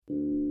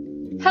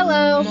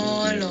Hello.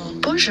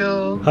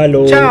 Bonjour.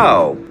 Hello.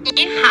 Ciao.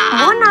 你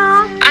好.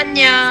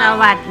 안녕. ส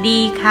วัสดี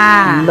ค่ะ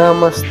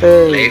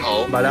Namaste. 你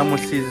好. Balam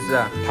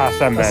Usiza.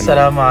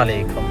 Assalamu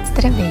alaikum.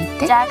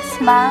 Здравейте.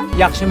 Jaxma.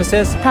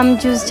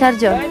 Tamjuz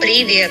Charjo.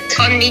 Привет.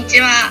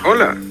 Konnichiwa.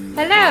 Hola.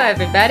 Hello,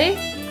 everybody.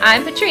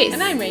 I'm Patrice.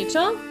 And I'm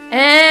Rachel.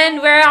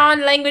 And we're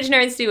on Language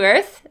Nerds Do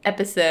Earth,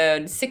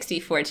 episode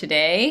 64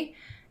 today.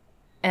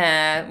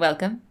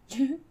 Welcome.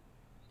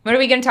 What are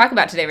we going to talk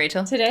about today,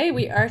 Rachel? Today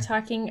we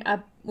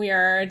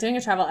are doing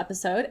a travel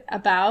episode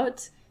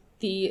about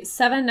the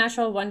 7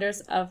 natural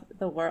wonders of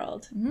the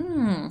world.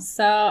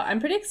 So I'm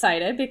pretty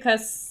excited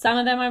because some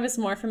of them I was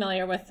more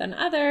familiar with than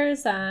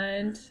others,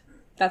 and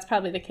that's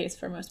probably the case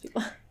for most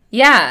people.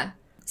 Yeah.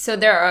 So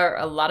there are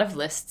a lot of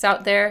lists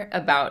out there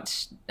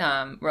about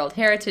World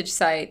Heritage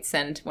Sites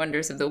and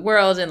wonders of the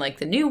world, and like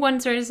the new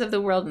wonders of the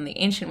world and the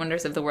ancient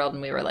wonders of the world.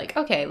 And we were like,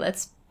 okay,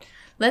 let's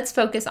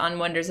focus on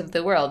wonders of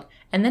the world.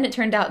 And then it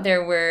turned out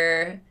there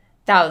were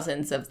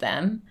thousands of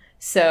them.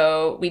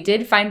 So we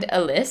did find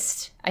a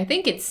list. I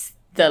think it's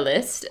the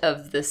list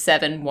of the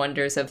 7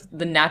 wonders of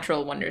the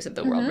natural wonders of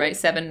the world, right?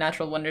 7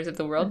 natural wonders of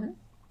the world.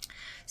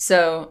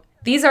 So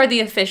these are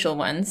the official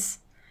ones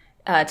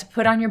to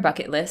put on your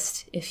bucket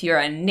list if you're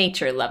a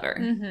nature lover.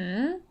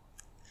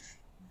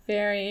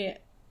 Very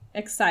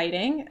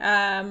exciting.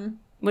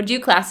 Would you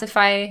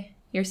classify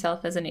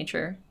yourself as a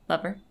nature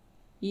lover?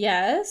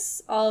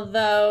 Yes,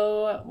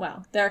 although,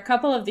 well, there are a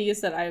couple of these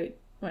that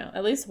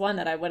at least one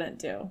that I wouldn't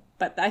do.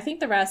 But I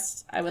think the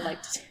rest I would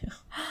like to do.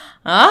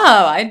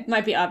 Oh,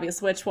 Might be obvious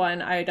which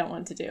one I don't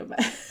want to do, but...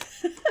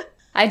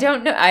 I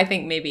don't know. I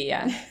think maybe,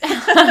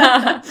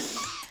 yeah.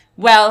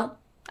 Well,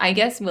 I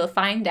guess we'll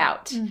find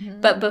out.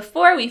 But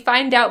before we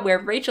find out where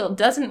Rachel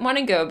doesn't want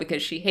to go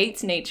because she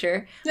hates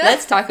nature,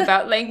 let's talk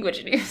about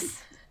language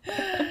news.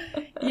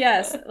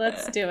 Yes,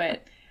 let's do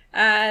it.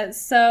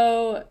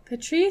 So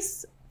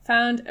Patrice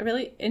found a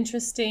really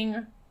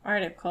interesting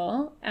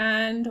article,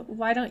 and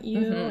why don't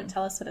you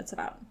tell us what it's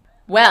about?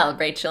 Well,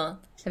 Rachel,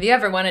 have you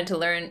ever wanted to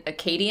learn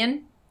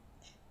Akkadian?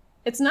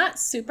 It's not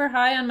super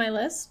high on my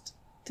list,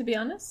 to be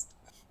honest.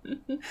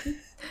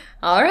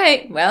 All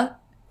right, well,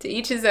 to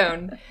each his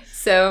own.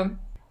 So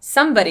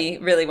somebody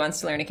really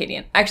wants to learn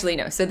Akkadian. Actually,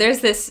 no. So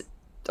there's this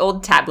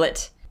old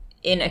tablet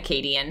in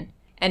Akkadian,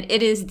 and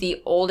it is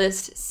the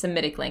oldest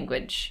Semitic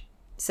language.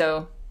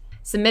 So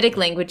Semitic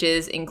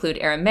languages include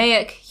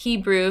Aramaic,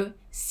 Hebrew,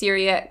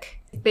 Syriac,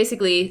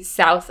 basically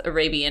South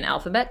Arabian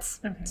alphabets.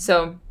 Okay.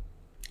 So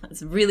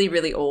it's really,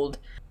 really old.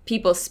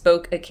 People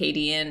spoke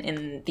Akkadian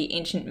in the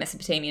ancient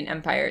Mesopotamian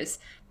empires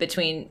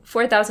between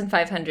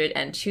 4,500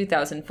 and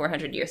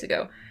 2,400 years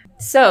ago.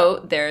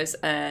 So there's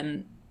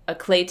a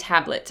clay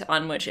tablet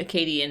on which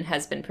Akkadian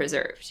has been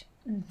preserved.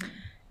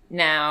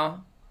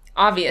 Now,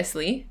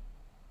 obviously,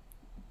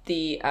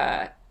 the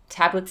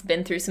tablet's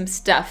been through some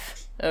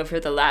stuff over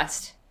the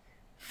last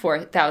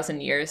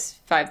 4,000 years,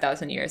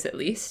 5,000 years at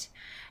least.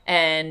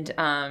 And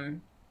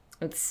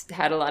it's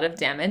had a lot of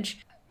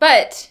damage.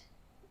 But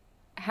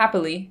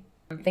happily,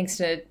 thanks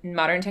to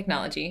modern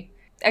technology,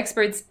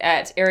 experts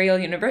at Ariel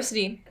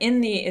University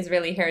in the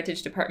Israeli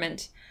Heritage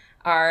Department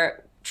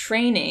are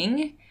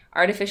training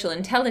artificial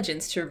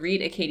intelligence to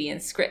read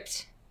Akkadian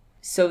script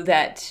so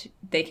that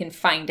they can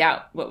find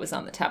out what was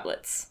on the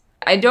tablets.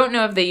 I don't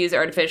know if they use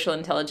artificial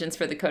intelligence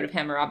for the Code of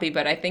Hammurabi,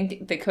 but I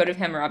think the Code of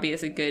Hammurabi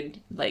is a good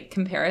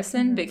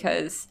comparison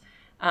because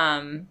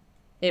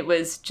it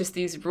was just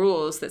these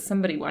rules that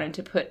somebody wanted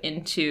to put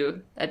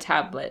into a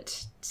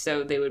tablet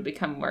so they would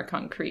become more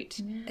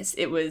concrete.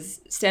 It was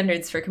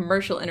standards for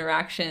commercial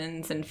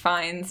interactions and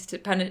fines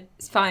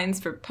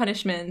for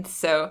punishments.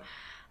 So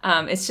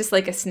it's just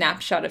like a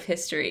snapshot of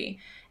history.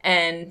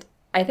 And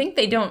I think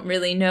they don't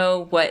really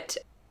know what's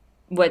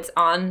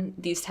on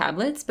these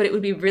tablets, but it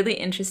would be really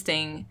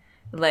interesting,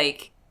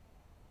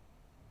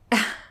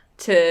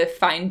 to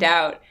find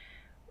out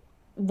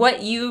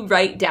what you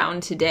write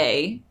down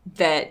today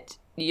that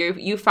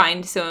you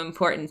find so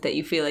important that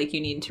you feel like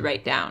you need to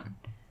write down.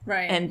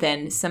 Right. And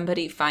then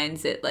somebody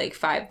finds it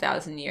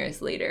 5,000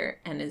 years later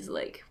and is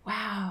like,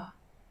 wow,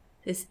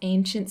 this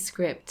ancient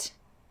script.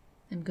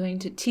 I'm going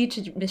to teach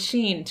a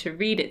machine to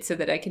read it so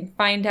that I can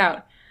find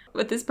out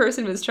what this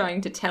person was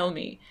trying to tell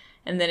me.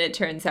 And then it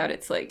turns out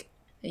it's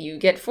you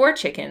get 4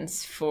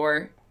 chickens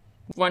for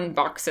 1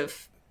 box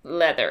of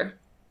leather.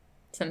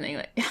 Something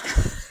like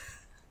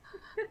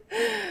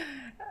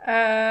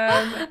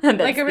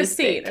like a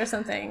receipt or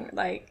something.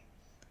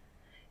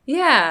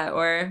 Yeah,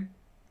 or...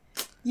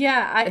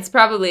 Yeah, it's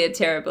probably a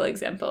terrible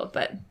example,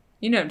 but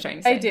you know what I'm trying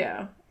to say. I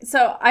do.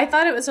 So I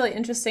thought it was really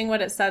interesting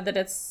what it said, that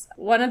it's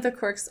one of the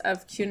quirks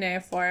of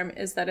cuneiform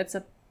is that it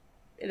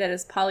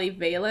is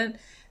polyvalent.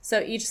 So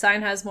each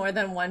sign has more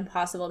than one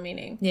possible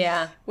meaning.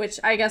 Yeah. Which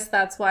I guess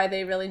that's why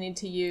they really need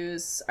to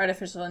use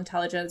artificial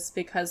intelligence,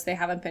 because they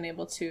haven't been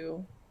able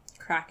to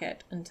crack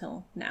it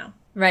until now.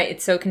 Right.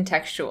 It's so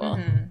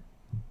contextual.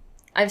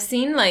 I've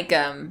seen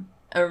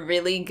a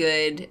really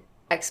good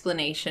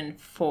explanation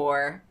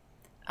for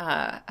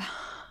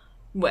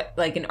what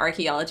an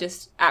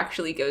archaeologist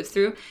actually goes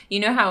through. You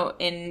know how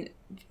in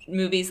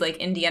movies like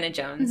Indiana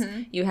Jones,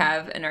 you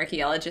have an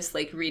archaeologist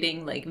like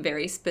reading like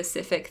very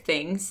specific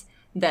things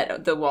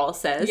that the wall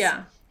says.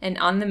 Yeah. And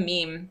on the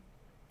meme,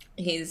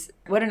 he's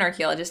what an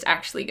archaeologist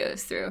actually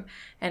goes through.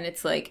 And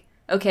it's like,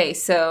 okay,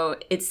 so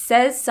it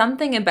says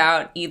something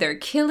about either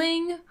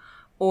killing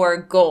or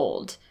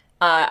gold.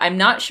 I'm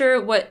not sure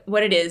what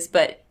it is,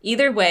 but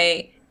either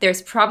way,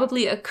 there's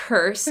probably a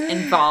curse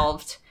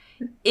involved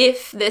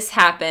if this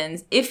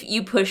happens, if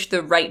you push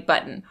the right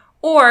button.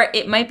 Or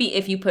it might be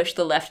if you push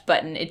the left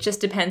button. It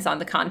just depends on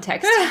the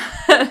context,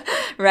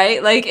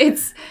 right? Like,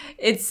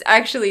 it's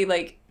actually,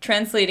 like,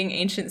 translating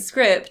ancient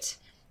script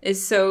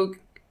is so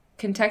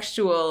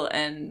contextual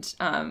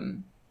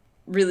and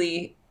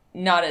really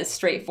not as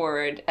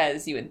straightforward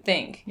as you would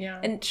think. Yeah.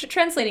 And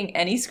translating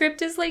any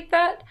script is like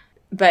that.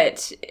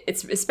 But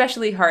it's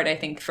especially hard, I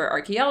think, for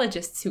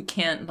archaeologists who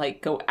can't,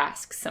 like, go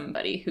ask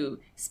somebody who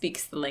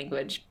speaks the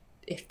language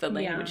if the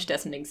language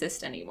doesn't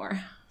exist anymore.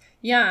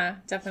 Yeah,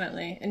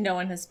 definitely. And no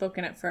one has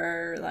spoken it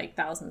for, like,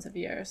 thousands of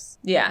years.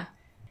 Yeah.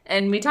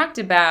 And we talked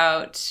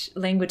about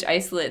language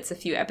isolates a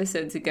few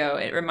episodes ago.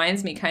 It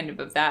reminds me kind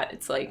of that.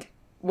 It's like,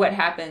 what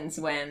happens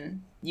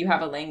when you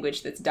have a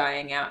language that's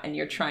dying out and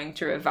you're trying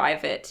to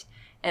revive it,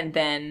 and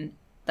then,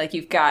 like,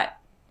 you've got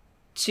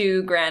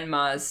two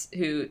grandmas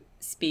who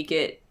speak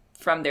it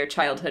from their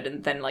childhood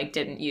and then, like,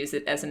 didn't use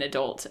it as an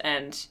adult,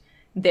 and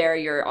they're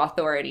your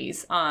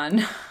authorities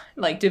on,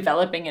 like,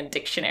 developing a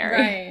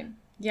dictionary. Right.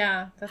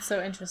 Yeah, that's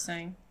so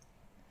interesting.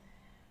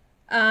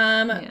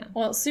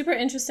 Well, super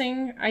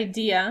interesting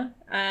idea,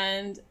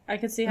 and I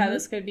could see how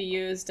this could be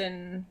used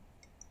in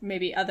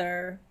maybe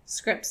other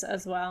scripts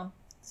as well.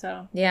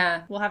 So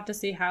yeah, we'll have to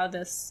see how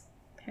this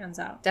pans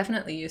out.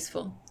 Definitely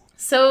useful.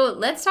 So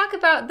let's talk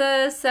about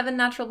the 7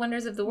 natural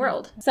wonders of the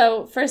world.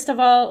 So first of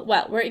all,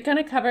 well, we're going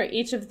to cover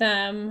each of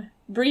them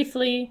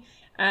briefly,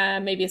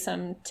 maybe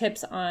some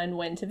tips on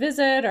when to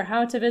visit or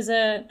how to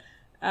visit,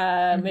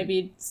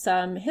 maybe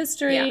some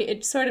history. Yeah.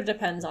 It sort of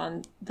depends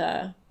on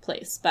the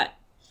place, but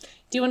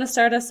do you want to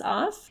start us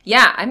off?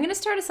 Yeah, I'm going to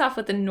start us off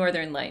with the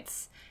Northern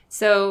Lights.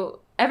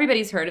 So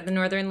everybody's heard of the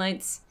Northern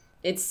Lights.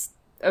 It's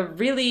a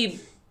really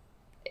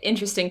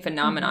interesting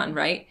phenomenon,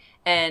 right?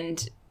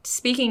 And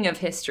speaking of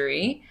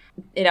history,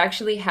 it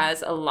actually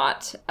has a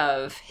lot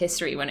of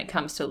history when it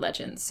comes to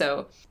legends.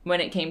 So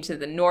when it came to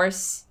the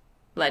Norse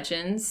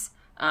legends,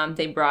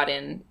 they brought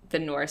in the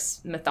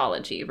Norse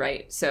mythology,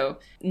 right? So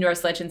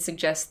Norse legends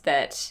suggest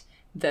that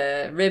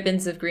the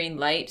ribbons of green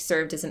light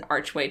served as an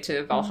archway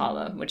to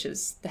Valhalla, which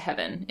is the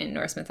heaven in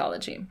Norse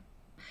mythology.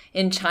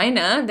 In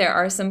China, there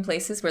are some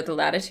places where the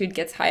latitude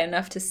gets high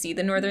enough to see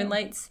the Northern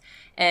Lights,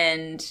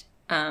 and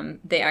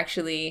they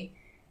actually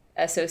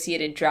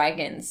associated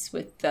dragons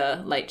with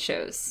the light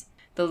shows.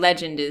 The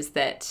legend is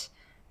that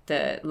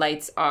the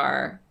lights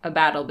are a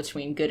battle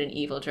between good and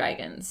evil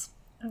dragons.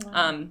 Oh,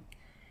 wow.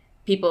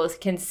 People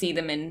can see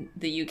them in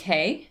the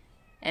UK,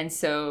 and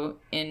so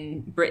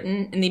in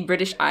Britain, in the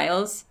British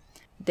Isles,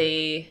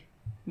 they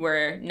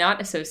were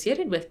not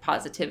associated with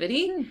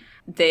positivity.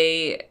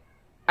 They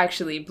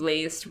actually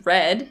blazed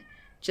red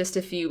just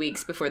a few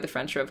weeks before the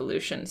French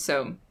Revolution.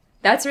 So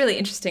that's really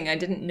interesting. I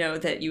didn't know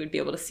that you would be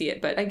able to see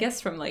it, but I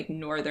guess from like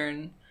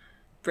northern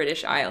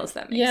British Isles,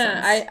 that makes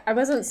sense. Yeah, I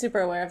wasn't super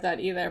aware of that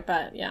either,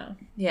 but yeah.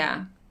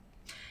 Yeah.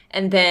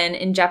 And then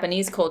in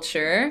Japanese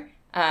culture,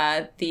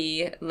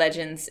 the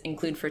legends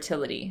include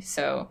fertility.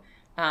 So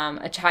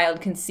a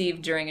child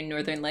conceived during a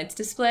Northern Lights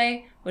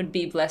display would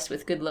be blessed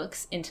with good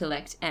looks,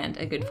 intellect, and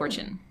a good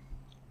fortune.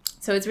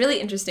 So it's really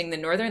interesting. The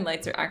Northern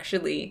Lights are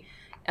actually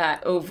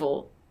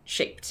oval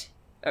shaped.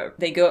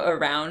 They go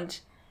around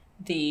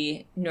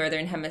the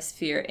northern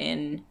hemisphere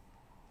in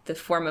the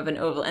form of an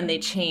oval, and they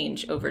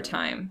change over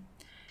time.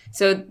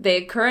 So they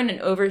occur in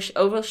an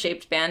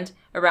oval-shaped band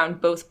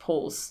around both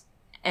poles,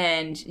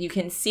 and you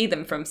can see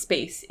them from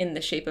space in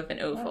the shape of an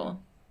oval. Wow.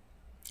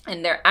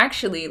 And they're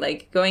actually,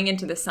 like, going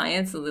into the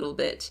science a little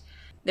bit,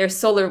 they're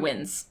solar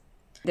winds.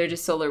 They're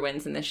just solar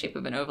winds in the shape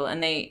of an oval,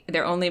 and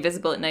they're only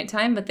visible at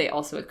nighttime, but they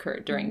also occur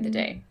during the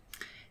day.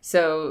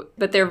 So,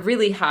 but they're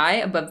really high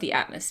above the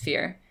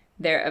atmosphere.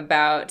 They're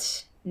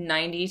about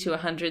 90 to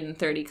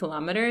 130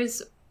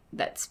 kilometers.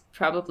 That's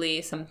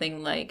probably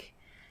something like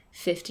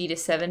 50 to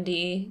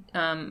 70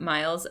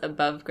 miles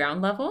above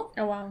ground level.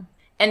 Oh, wow.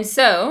 And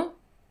so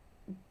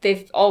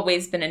they've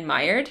always been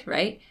admired,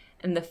 right?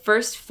 And the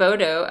first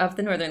photo of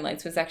the Northern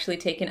Lights was actually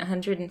taken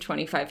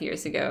 125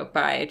 years ago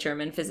by a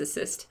German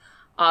physicist,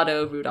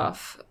 Otto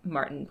Rudolf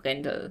Martin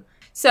Brendel.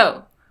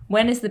 So,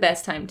 when is the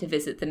best time to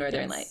visit the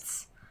Northern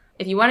Lights?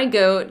 If you want to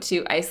go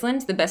to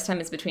Iceland, the best time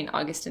is between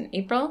August and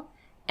April.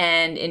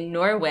 And in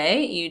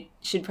Norway, you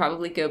should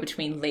probably go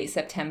between late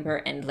September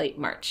and late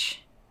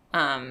March.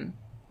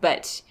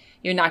 But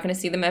you're not going to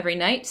see them every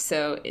night,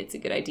 so it's a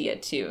good idea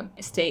to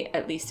stay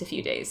at least a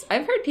few days.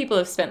 I've heard people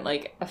have spent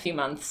like a few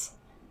months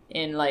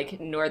in like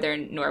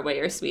northern Norway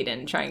or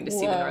Sweden trying to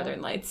see the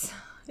Northern Lights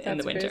in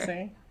the winter.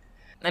 Crazy.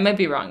 I might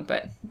be wrong,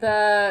 but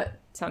it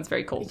sounds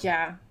very cold.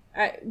 Yeah.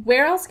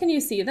 Where else can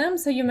you see them?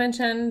 So you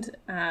mentioned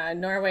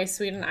Norway,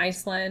 Sweden,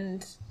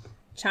 Iceland,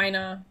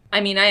 China.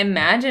 I mean, I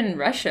imagine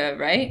Russia,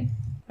 right?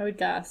 I would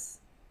guess.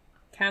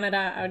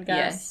 Canada, I would guess.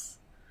 Yes.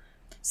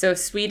 So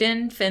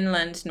Sweden,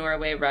 Finland,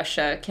 Norway,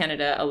 Russia,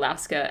 Canada,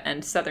 Alaska,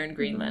 and southern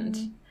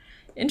Greenland.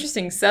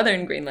 Interesting,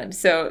 southern Greenland.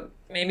 So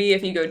maybe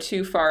if you go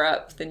too far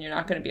up, then you're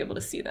not going to be able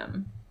to see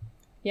them.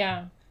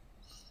 Yeah.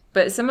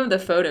 But some of the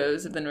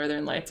photos of the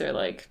Northern Lights are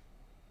like,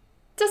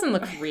 doesn't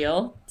look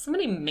real.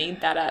 Somebody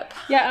made that up.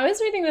 Yeah, I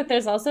was reading that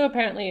there's also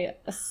apparently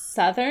a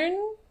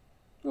Southern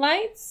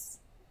Lights,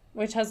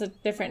 which has a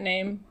different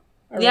name.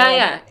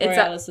 Yeah.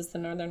 Borealis is the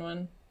northern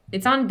one.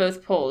 It's on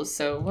both poles,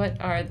 so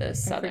what are the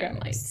Southern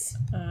Lights?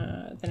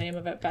 The name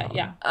of it, but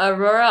yeah.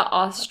 Aurora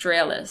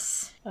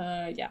Australis.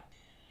 Yeah.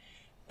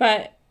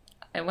 But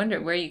I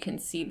wonder where you can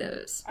see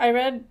those. I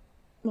read,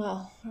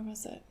 well, where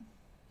was it?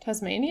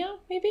 Tasmania,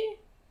 maybe?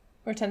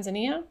 Or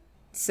Tanzania?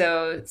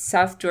 So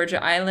South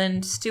Georgia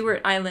Island,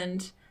 Stewart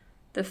Island,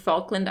 the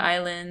Falkland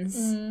Islands.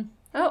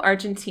 Oh,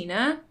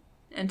 Argentina,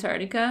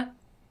 Antarctica.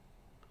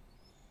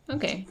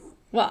 Okay.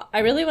 Well, I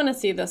really want to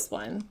see this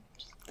one.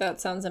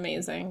 That sounds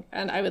amazing.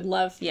 And I would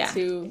love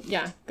to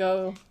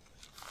go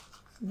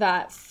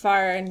that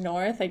far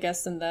north, I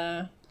guess in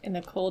the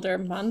colder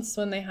months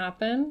when they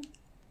happen.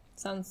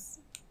 Sounds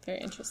very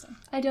interesting.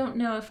 I don't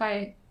know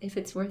if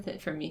it's worth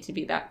it for me to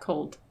be that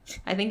cold.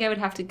 I think I would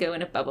have to go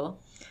in a bubble.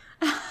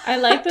 I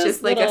like those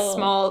just like a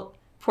small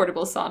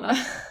portable sauna.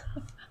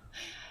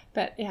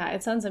 But yeah,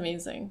 it sounds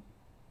amazing.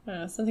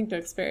 Something to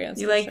experience.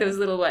 You like those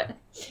little what?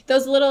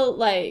 Those little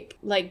like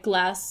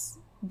glass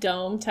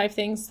dome type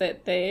things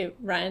that they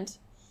rent.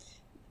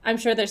 I'm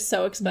sure they're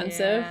so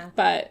expensive,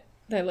 but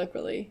they look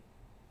really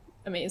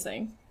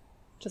amazing.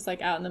 Just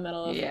like out in the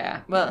middle of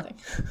nothing.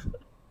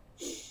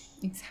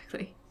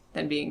 Exactly.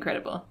 That'd be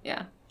incredible.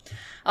 Yeah.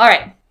 All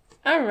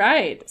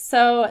right.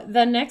 So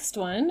the next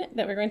one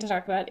that we're going to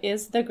talk about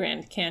is the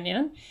Grand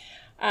Canyon.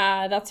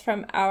 That's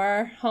from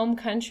our home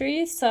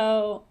country.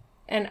 So,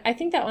 and I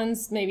think that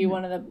one's maybe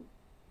one of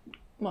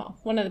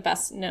the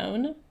best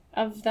known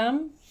of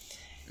them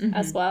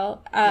as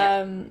well.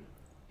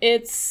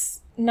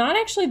 It's not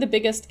actually the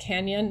biggest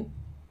canyon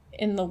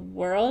in the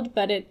world,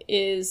 but it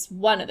is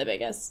one of the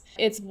biggest.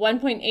 It's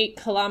 1.8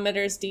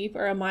 kilometers deep,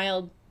 or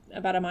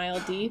about a mile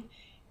deep.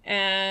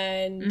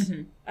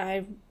 And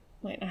I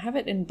have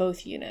it in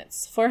both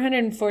units.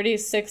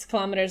 446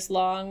 kilometers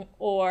long,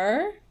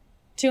 or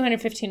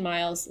 215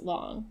 miles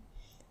long.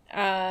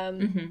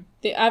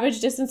 The average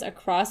distance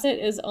across it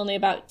is only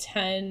about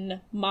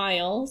 10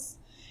 miles.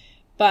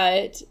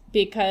 But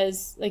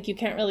because you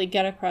can't really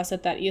get across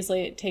it that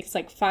easily, it takes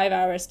 5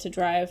 hours to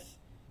drive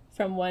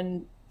from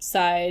one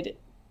side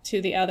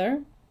to the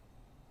other.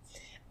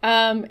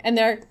 And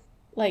there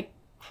are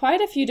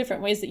quite a few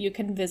different ways that you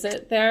can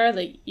visit there.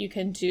 You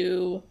can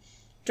do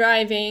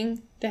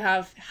driving. They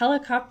have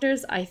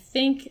helicopters, I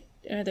think.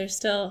 They're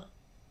still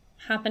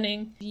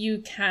happening. You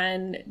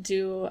can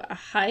do a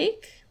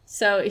hike.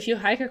 So if you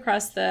hike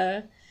across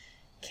the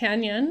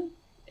canyon,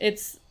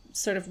 it's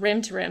sort of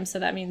rim to rim. So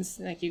that means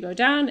you go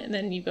down and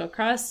then you go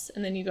across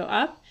and then you go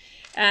up.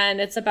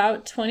 And it's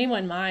about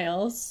 21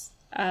 miles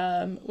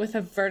with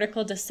a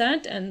vertical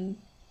descent and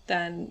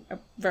then a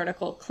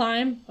vertical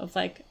climb of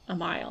a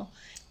mile.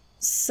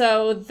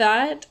 So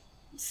that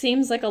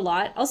seems like a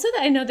lot. Also,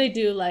 I know they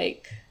do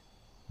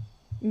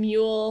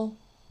mule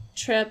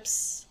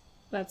trips.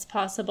 That's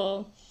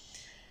possible.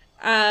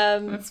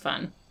 That's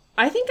fun.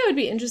 I think I would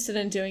be interested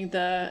in doing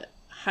the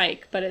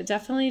hike, but it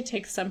definitely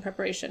takes some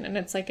preparation, and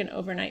it's an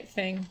overnight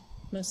thing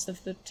most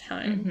of the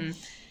time.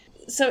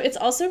 So it's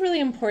also really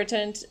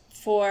important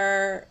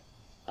for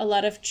a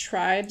lot of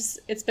tribes.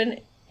 It's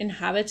been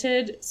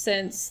inhabited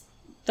since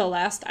the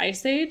last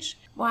ice age.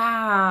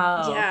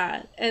 Wow.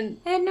 Yeah, and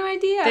I had no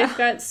idea.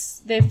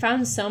 They've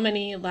found so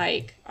many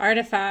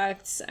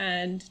artifacts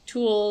and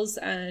tools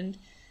and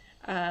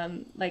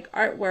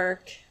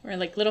artwork or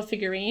little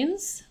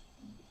figurines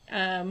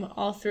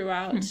all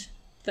throughout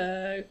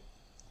the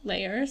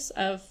layers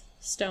of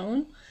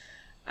stone.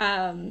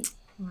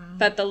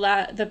 But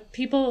the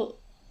people,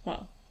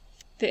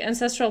 the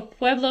ancestral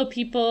Pueblo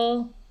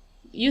people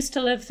used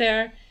to live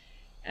there,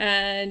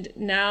 and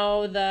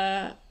now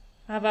the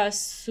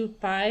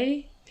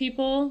Havasupai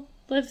people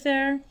live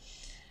there.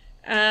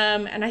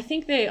 And I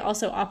think they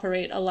also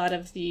operate a lot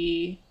of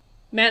the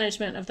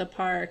management of the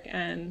park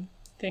and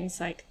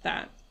things like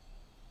that.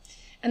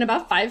 And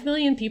about 5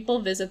 million people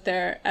visit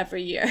there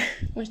every year,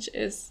 which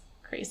is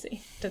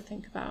crazy to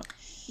think about.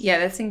 Yeah,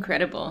 that's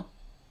incredible.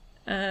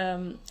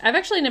 I've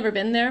actually never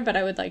been there, but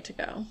I would like to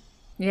go.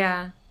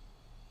 Yeah.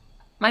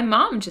 My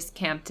mom just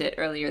camped it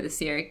earlier this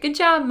year. Good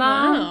job,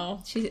 Mom.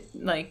 Wow.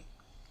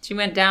 She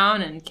went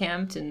down and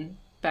camped and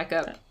back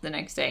up the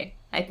next day.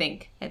 I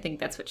think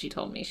that's what she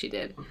told me she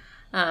did.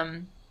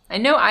 I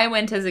know I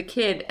went as a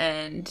kid,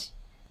 and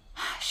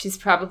she's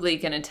probably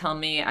going to tell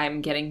me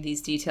I'm getting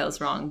these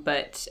details wrong,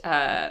 but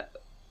at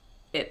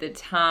the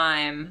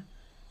time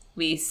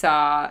we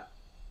saw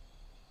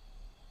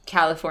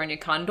California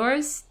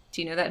condors.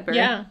 Do you know that bird?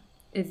 Yeah.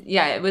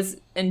 It was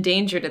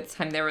endangered at the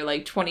time. There were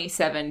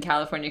 27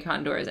 California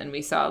condors, and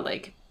we saw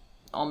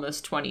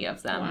almost 20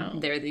 of them. Wow.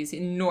 They're these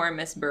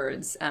enormous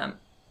birds.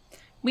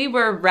 We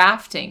were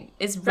rafting.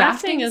 Is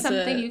rafting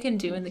something you can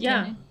do in the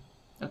canyon?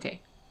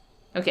 Okay,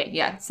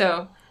 yeah.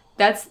 So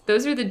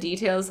those are the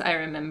details I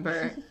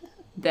remember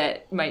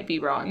that might be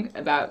wrong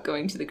about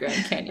going to the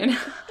Grand Canyon.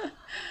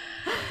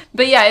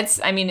 But yeah, it's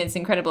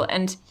incredible.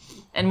 And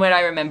what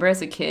I remember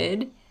as a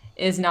kid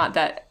is not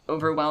that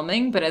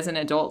overwhelming, but as an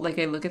adult, like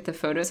I look at the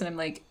photos and I'm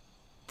like,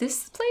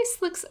 this place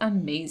looks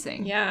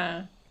amazing.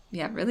 Yeah.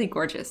 Yeah, really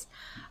gorgeous.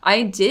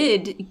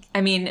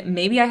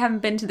 Maybe I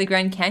haven't been to the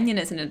Grand Canyon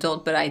as an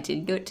adult, but I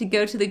did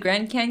go to the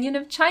Grand Canyon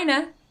of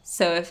China.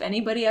 So if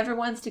anybody ever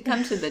wants to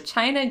come to the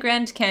China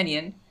Grand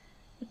Canyon,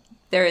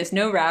 there is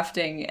no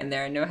rafting and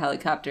there are no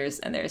helicopters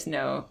and there's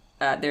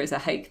a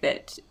hike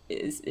that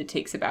it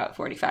takes about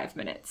 45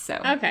 minutes.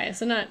 So okay,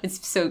 so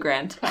it's so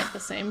grand. Quite the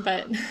same,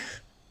 but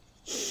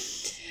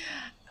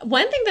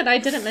one thing that I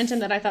didn't mention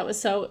that I thought was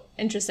so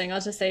interesting,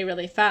 I'll just say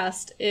really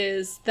fast,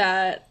 is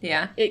that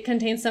it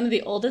contains some of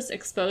the oldest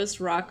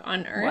exposed rock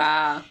on Earth.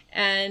 Wow.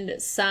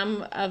 And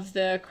some of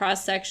the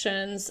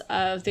cross-sections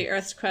of the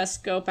Earth's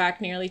crust go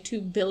back nearly 2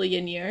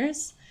 billion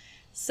years.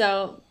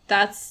 So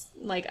that's,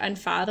 like,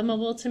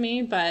 unfathomable to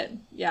me, but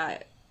yeah,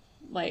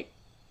 like,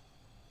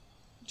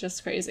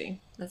 just crazy.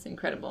 That's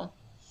incredible.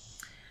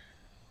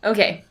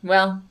 Okay,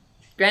 well,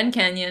 Grand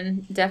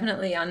Canyon,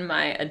 definitely on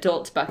my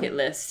adult bucket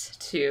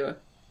list to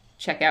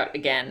check out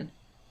again.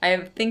 I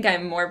think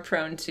I'm more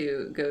prone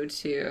to go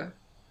to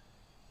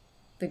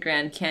the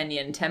Grand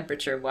Canyon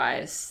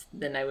temperature-wise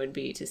than I would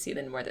be to see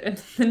the northern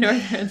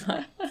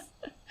lights.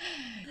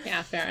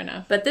 Yeah, fair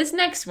enough. But this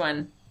next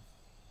one,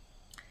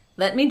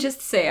 let me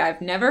just say,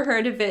 I've never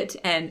heard of it,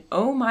 and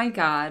oh my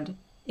god,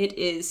 it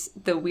is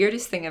the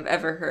weirdest thing I've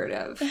ever heard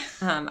of.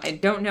 I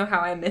don't know how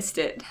I missed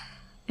it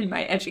in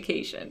my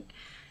education.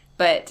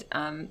 But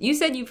you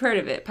said you've heard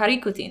of it,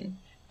 Parikutin.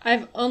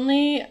 I've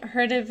only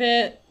heard of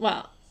it,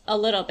 well, a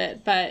little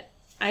bit, but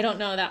I didn't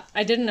know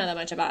that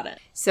much about it.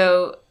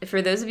 So,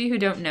 for those of you who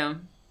don't know,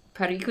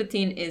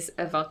 Parikutin is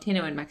a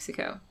volcano in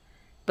Mexico,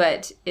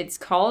 but it's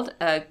called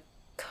a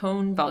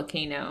cone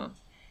volcano.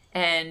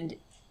 And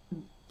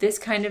this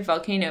kind of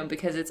volcano,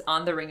 because it's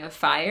on the Ring of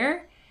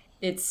Fire,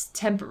 it's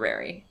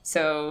temporary.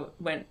 So,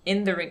 when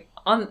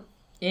on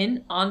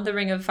the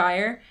Ring of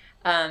Fire,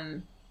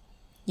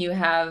 you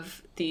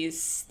have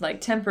these like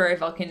temporary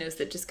volcanoes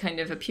that just kind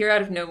of appear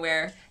out of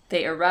nowhere.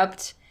 They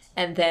erupt,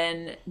 and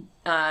then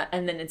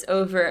it's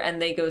over,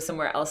 and they go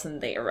somewhere else,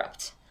 and they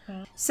erupt.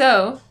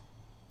 So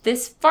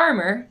this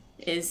farmer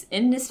is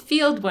in his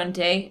field one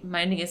day,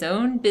 minding his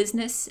own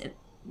business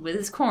with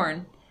his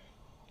corn.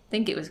 I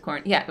think it was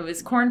corn. Yeah, it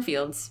was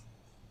cornfields.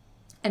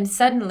 And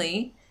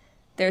suddenly,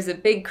 there's a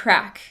big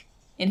crack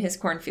in his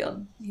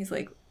cornfield. He's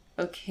like,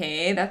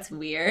 okay, that's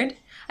weird.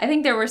 I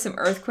think there were some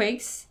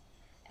earthquakes.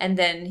 And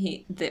then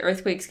the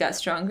earthquakes got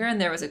stronger, and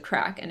there was a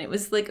crack, and it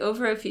was like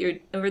over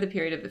the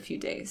period of a few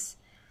days.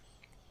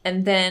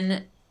 And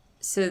then,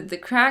 so the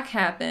crack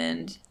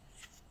happened,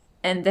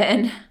 and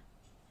then,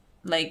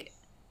 like,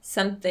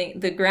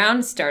 the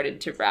ground started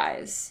to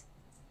rise.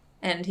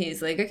 And he's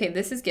like, okay,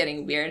 this is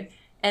getting weird.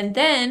 And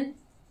then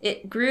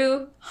it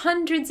grew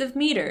hundreds of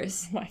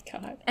meters. Oh my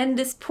god. And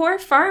this poor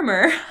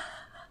farmer,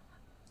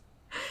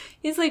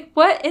 he's like,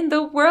 what in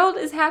the world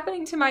is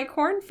happening to my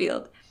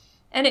cornfield?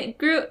 And it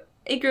grew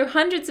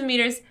hundreds of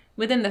meters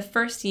within the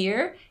first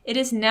year. It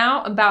is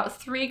now about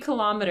 3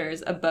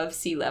 kilometers above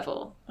sea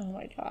level. Oh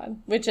my god.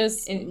 Which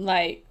is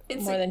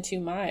it's more than 2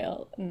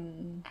 miles.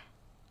 Mm.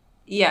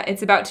 Yeah,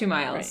 it's about 2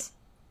 miles.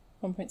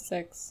 Right.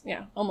 1.6.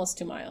 Yeah, almost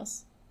 2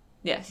 miles.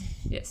 Yes.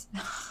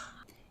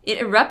 It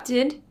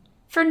erupted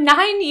for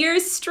 9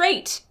 years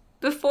straight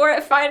before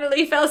it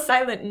finally fell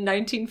silent in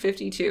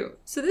 1952.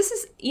 So this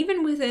is,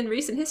 even within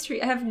recent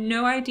history, I have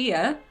no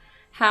idea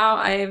how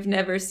I've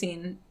never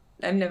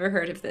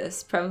heard of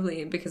this,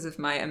 probably because of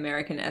my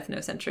American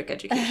ethnocentric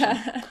education.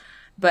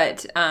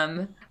 But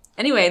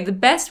anyway, the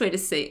best way to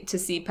see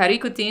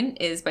Parikutin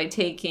is by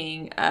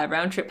taking a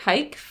round-trip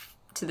hike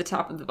to the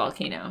top of the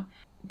volcano.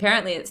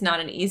 Apparently, it's not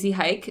an easy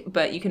hike,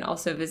 but you can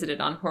also visit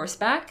it on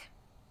horseback.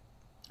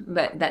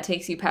 But that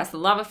takes you past the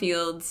lava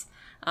fields,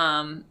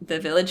 the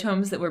village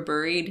homes that were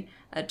buried,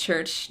 a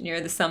church near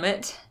the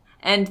summit.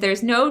 And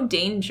there's no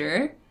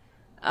danger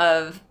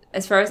of,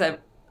 as far as I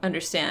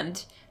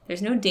understand,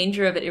 there's no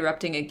danger of it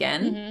erupting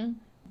again. Mm-hmm.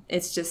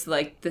 It's just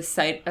like the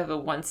site of a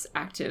once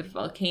active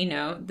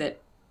volcano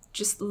that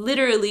just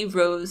literally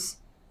rose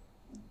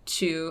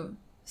to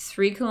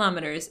 3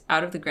 kilometers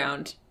out of the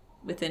ground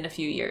within a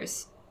few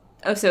years.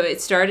 Oh, so it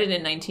started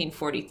in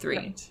 1943.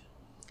 Right.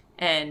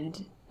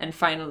 And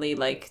finally,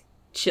 like,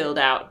 chilled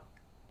out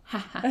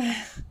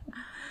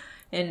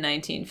in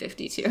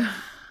 1952.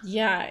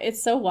 Yeah,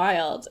 it's so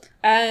wild.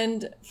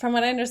 And from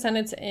what I understand,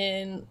 it's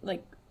in,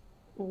 like,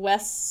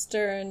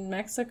 western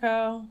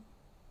Mexico.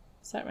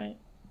 Is that right?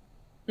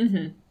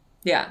 Mm-hmm.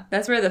 Yeah,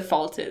 that's where the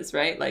fault is,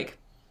 right? Like,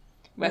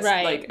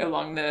 like,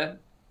 along the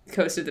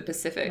coast of the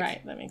Pacific.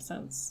 Right, that makes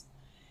sense.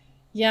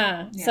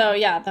 Yeah. So,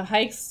 the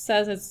hike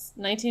says it's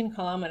 19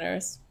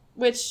 kilometers,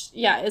 which,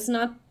 is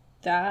not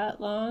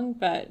that long,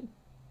 but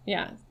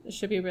yeah, it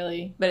should be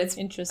really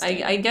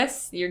interesting. I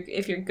guess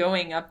if you're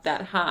going up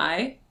that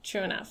high,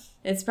 true enough,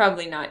 it's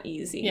probably not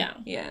easy.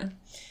 Yeah.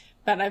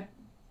 But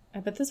I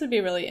bet this would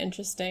be really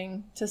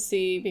interesting to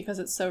see because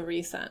it's so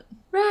recent.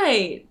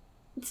 Right.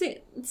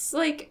 It's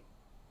like,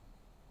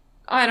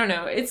 I don't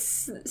know.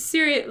 It's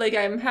serious. Like,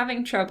 I'm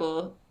having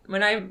trouble.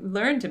 When I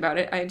learned about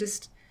it, I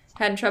just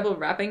had trouble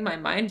wrapping my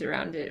mind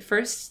around it.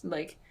 First,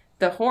 like,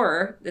 the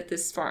horror that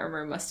this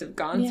farmer must have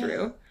gone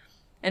through.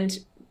 And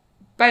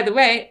by the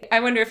way, I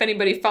wonder if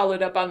anybody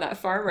followed up on that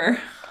farmer.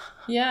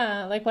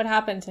 Yeah, like what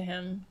happened to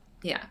him.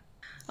 Yeah.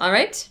 All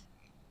right.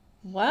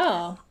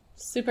 Well,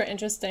 super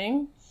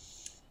interesting.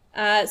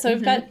 So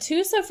we've got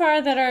 2 so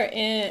far that are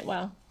in,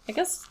 well, I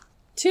guess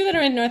 2 that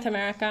are in North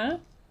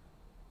America,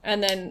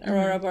 and then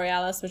Aurora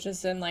Borealis, which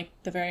is in like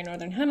the very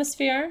northern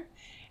hemisphere.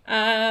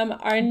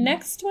 Our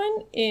next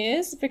one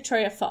is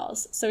Victoria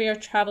Falls. So we are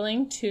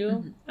traveling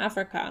to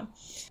Africa.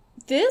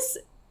 This,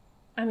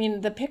 I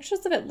mean, the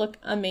pictures of it look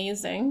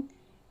amazing.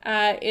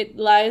 It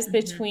lies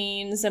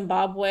between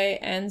Zimbabwe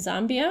and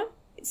Zambia.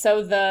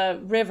 So the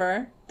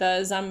river,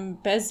 the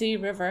Zambezi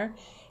River,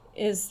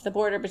 is the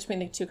border between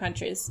the 2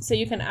 countries. So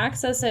you can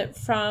access it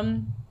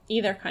from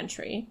either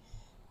country,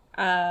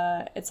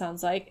 it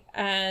sounds like.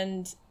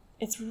 And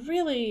it's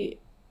really,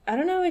 I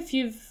don't know if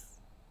you've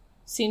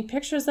seen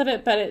pictures of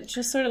it, but it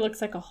just sort of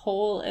looks like a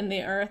hole in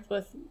the earth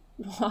with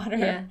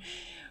water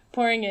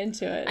pouring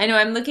into it. I know,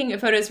 I'm looking at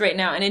photos right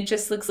now, and it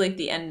just looks like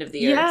the end of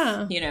the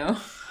earth, you know?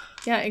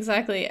 Yeah,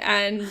 exactly.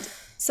 And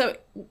so,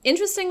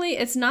 interestingly,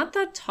 it's not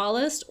the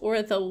tallest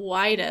or the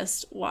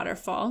widest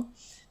waterfall.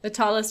 The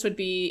tallest would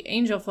be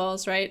Angel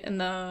Falls, right? And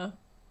the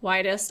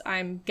widest,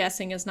 I'm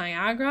guessing, is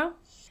Niagara.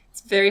 It's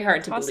very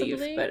hard to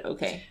believe, but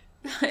okay.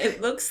 It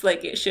looks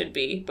like it should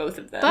be, both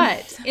of them.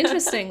 But,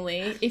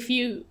 interestingly, if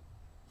you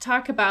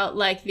talk about,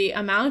 like, the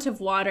amount of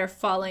water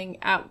falling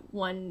at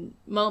one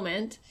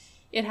moment,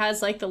 it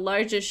has, like, the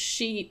largest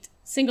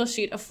single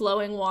sheet of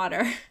flowing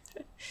water.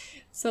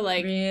 So,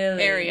 like,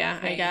 area,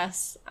 I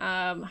guess,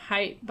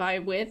 height by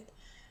width,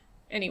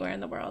 anywhere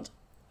in the world.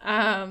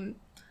 And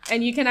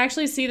you can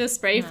actually see the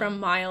spray from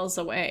miles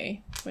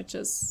away, which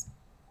is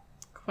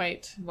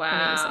quite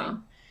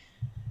amazing.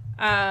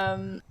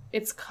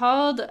 It's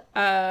called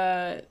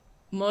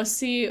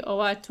Mosi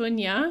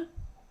Oatunya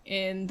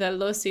in the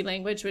Losi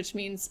language, which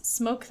means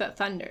smoke that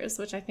thunders,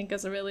 which I think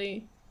is a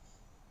really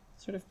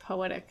sort of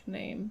poetic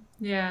name.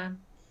 Yeah.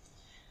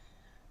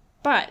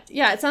 But,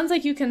 yeah, it sounds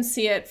like you can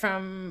see it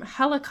from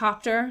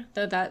helicopter,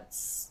 though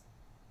that's,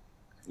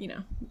 you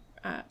know,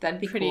 that'd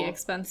be pretty cool.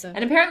 expensive.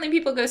 And apparently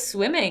people go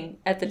swimming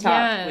at the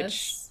top,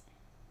 which,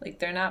 like,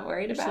 they're not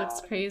worried about. Which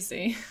looks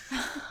crazy.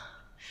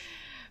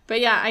 But,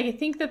 yeah, I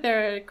think that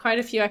there are quite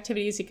a few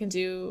activities you can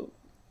do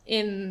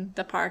in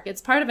the park.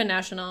 It's part of a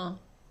national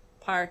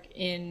park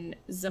in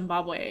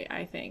Zimbabwe,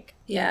 I think.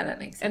 Yeah, that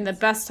makes sense. And the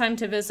best time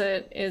to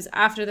visit is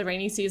after the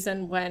rainy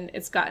season when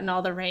it's gotten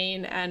all the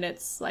rain and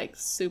it's, like,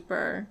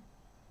 super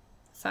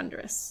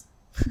thunderous.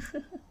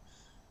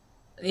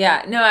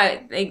 Yeah, no,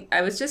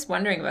 I was just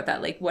wondering about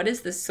that. Like, what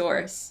is the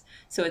source?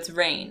 So it's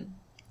rain.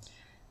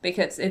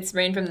 Because it's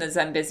rain from the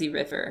Zambezi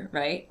River,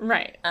 right?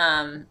 Right.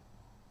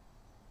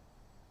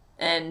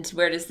 And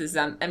where does the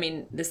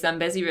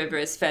Zambezi River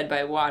is fed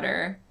by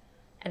water.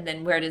 And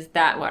then where does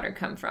that water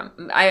come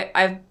from?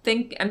 I'm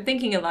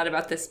thinking a lot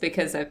about this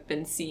because I've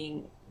been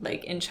seeing,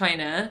 like, in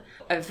China,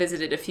 I've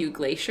visited a few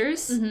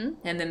glaciers.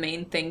 And the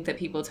main thing that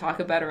people talk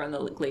about around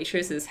the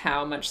glaciers is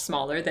how much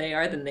smaller they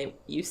are than they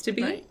used to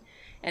be. Right.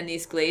 And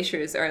these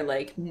glaciers are,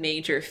 like,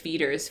 major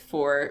feeders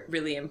for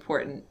really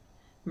important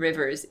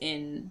rivers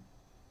in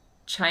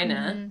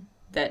China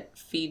that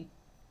feed,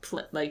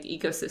 like,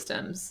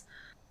 ecosystems.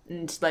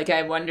 And, like,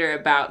 I wonder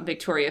about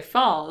Victoria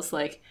Falls,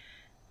 like,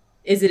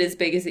 is it as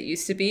big as it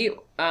used to be?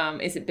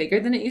 Is it bigger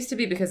than it used to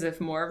be because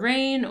of more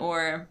rain?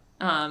 Or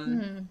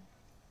I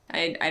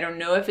don't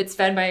know if it's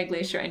fed by a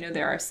glacier. I know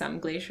there are some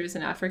glaciers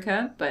in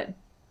Africa, but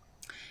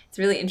it's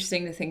really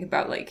interesting to think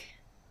about, like,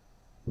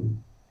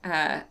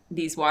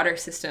 these water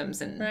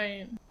systems.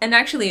 And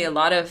actually a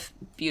lot of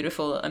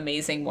beautiful,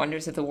 amazing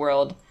wonders of the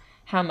world,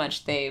 how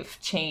much they've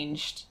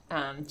changed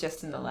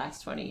just in the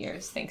last 20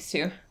 years, thanks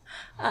to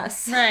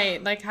us.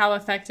 Right, like how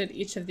affected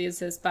each of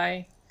these is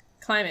by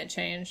climate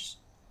change.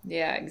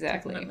 Yeah,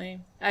 exactly.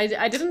 Definitely.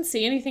 I didn't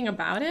see anything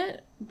about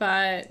it,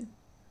 but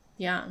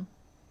yeah.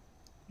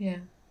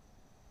 Yeah.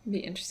 It'd be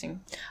interesting.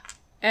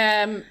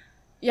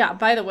 Yeah,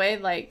 by the way,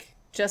 like,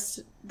 just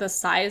the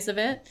size of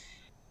it.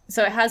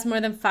 So it has more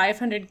than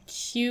 500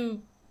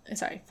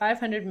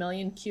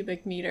 million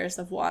cubic meters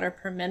of water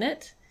per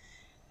minute.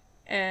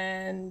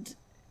 And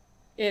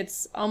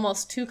it's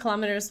almost 2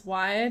 kilometers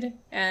wide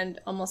and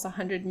almost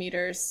 100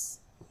 meters,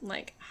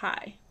 like,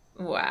 high.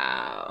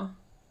 Wow.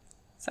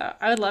 So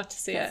I would love to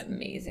see That's it.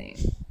 Amazing.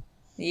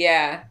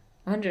 Yeah.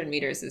 100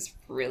 meters is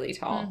really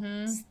tall.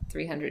 It's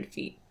 300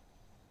 feet.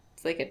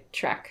 It's like a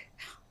track.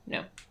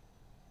 No.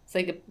 It's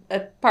like a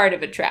part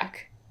of a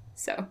track.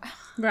 So.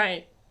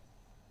 Right.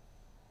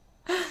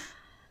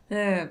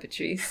 Oh,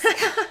 Patrice.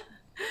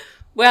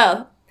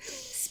 Well,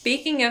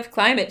 Speaking of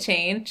climate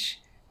change,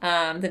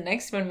 the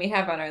next one we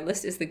have on our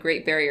list is the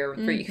Great Barrier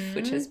Reef,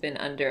 which has been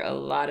under a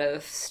lot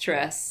of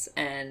stress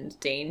and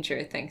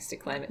danger thanks to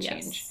climate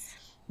change.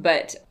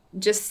 But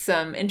just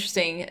some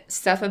interesting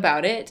stuff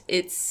about it.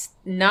 It's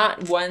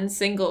not one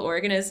single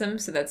organism,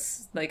 so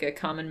that's like a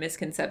common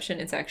misconception.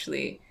 It's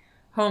actually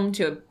home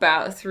to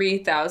about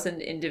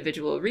 3,000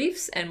 individual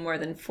reefs and more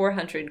than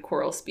 400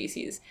 coral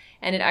species.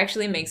 And it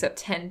actually makes up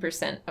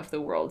 10% of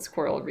the world's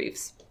coral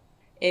reefs.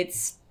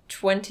 It's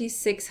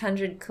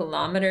 2,600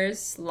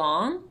 kilometers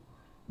long,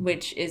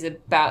 which is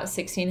about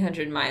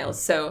 1,600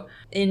 miles. So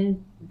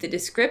in the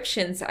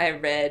descriptions I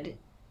read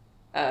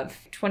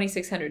of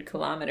 2,600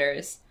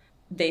 kilometers,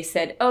 they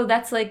said, oh,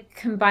 that's like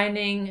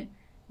combining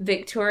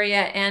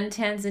Victoria and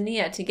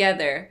Tanzania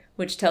together,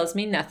 which tells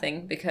me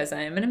nothing because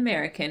I am an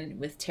American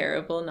with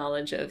terrible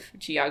knowledge of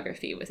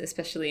geography,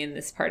 especially in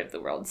this part of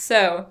the world.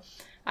 So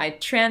I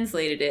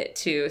translated it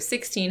to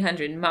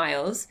 1,600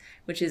 miles,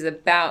 which is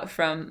about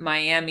from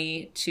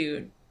Miami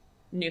to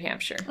New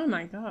Hampshire. Oh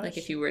my gosh! Like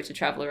if you were to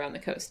travel around the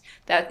coast.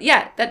 That's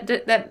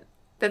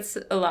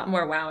a lot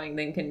more wowing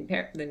than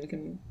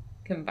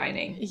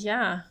combining.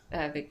 Yeah.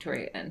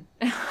 Victoria and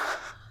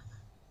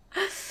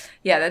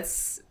yeah,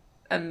 that's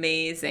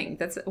amazing.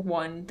 That's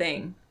one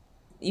thing.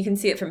 You can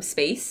see it from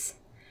space,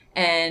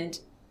 and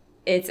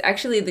it's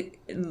actually the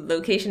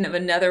location of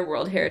another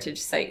World Heritage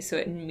Site. So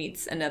it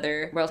meets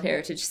another World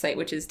Heritage Site,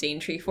 which is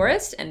Daintree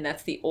Forest, and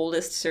that's the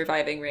oldest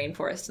surviving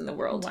rainforest in the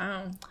world.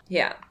 Wow.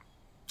 Yeah.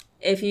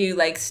 If you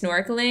like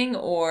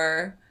snorkeling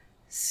or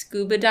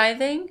scuba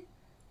diving,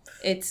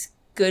 it's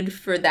good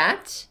for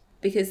that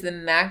because the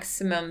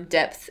maximum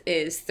depth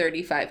is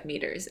 35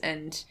 meters.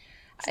 And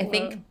I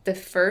think the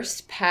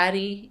first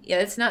PADI,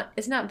 it's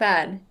not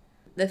bad.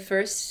 The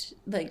first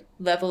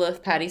level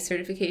of PADI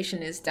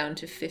certification is down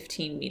to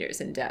 15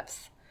 meters in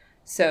depth.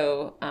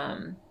 So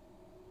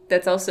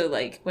that's also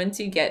once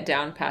you get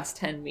down past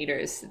 10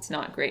 meters, it's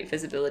not great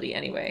visibility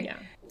anyway. Yeah.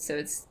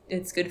 So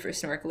it's good for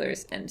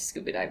snorkelers and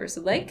scuba divers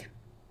alike.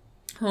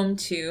 Home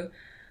to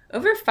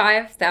over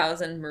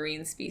 5,000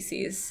 marine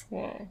species.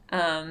 Whoa.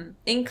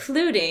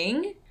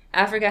 Including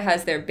Africa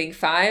has their big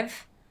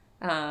five.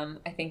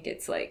 I think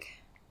it's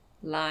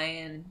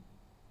lion.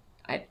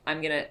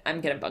 I'm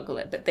gonna bungle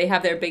it, but they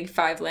have their big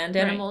five land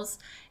animals,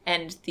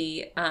 and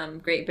the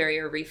Great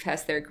Barrier Reef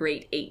has their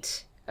great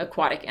 8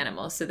 aquatic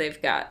animals. So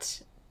they've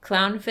got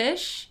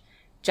clownfish,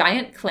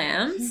 giant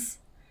clams,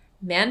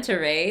 manta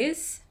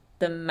rays,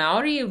 the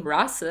Maori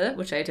rasa,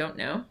 which I don't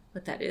know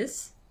what that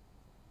is,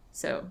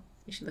 so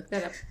you should look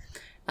that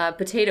up.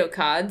 Potato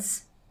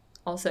cods,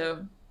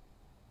 also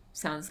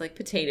sounds like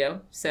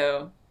potato,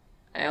 so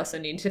I also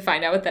need to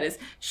find out what that is.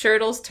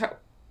 Shirtles,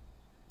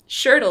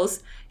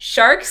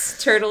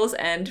 sharks, turtles,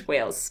 and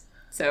whales.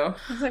 So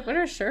I was like, what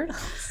are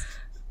shirtles?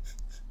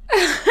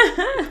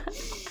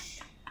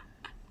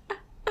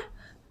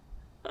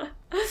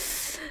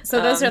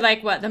 So those are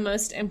the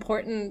most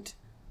important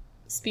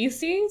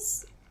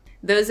species?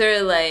 Those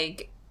are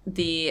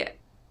the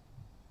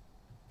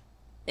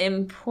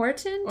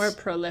important or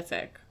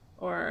prolific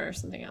or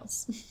something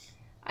else.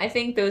 I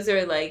think those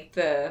are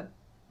the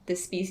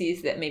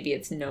species that maybe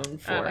it's known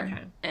for. Oh,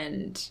 okay.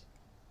 And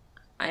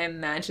I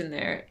imagine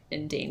they're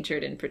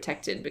endangered and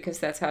protected because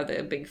that's how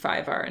the big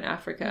five are in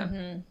Africa.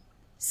 Mm-hmm.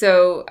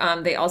 So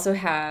they also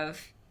have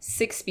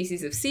 6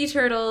 species of sea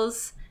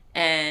turtles,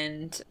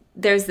 and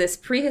there's this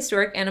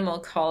prehistoric animal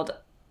called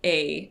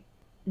a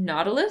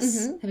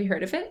nautilus. Mm-hmm. Have you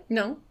heard of it?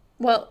 No.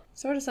 Well,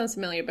 sort of sounds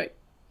familiar, but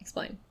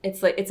explain.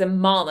 It's a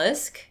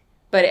mollusk,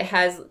 but it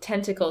has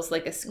tentacles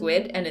like a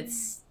squid, and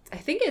I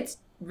think it's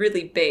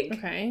really big.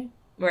 Okay.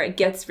 Where it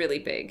gets really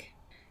big.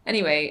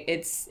 Anyway,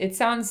 it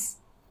sounds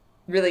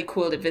really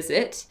cool to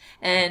visit,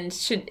 and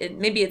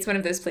maybe it's one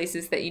of those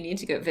places that you need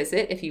to go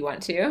visit if you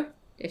want to.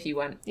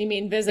 You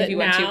mean visit now? If you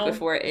want to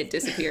before it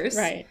disappears.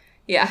 Right.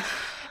 Yeah.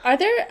 Are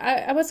there,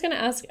 I was going to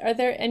ask, are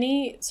there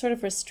any sort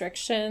of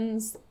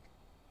restrictions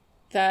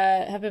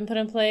that have been put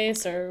in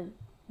place, or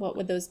what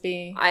would those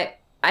be?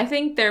 I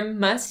think there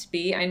must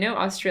be. I know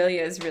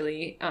Australia is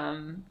really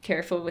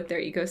careful with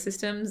their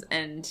ecosystems,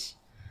 and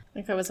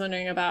I was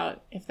wondering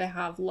about if they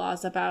have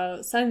laws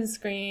about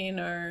sunscreen,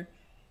 or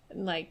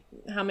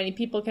how many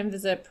people can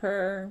visit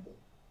per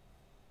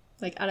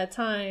at a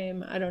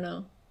time. I don't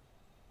know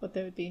what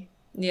they would be.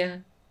 Yeah.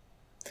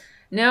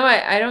 No,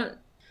 I don't.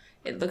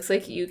 It looks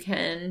like you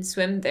can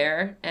swim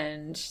there,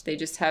 and they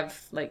just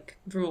have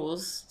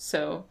rules.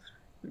 So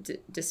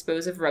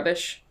dispose of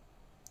rubbish.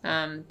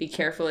 Be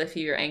careful if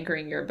you're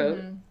anchoring your boat.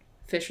 Mm-hmm.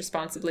 Fish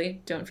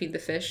responsibly. Don't feed the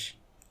fish.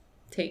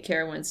 Take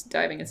care when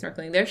diving and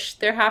snorkeling.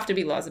 There have to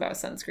be laws about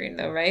sunscreen,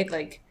 though,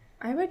 right?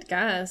 I would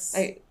guess.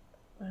 I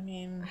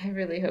mean, I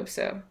really hope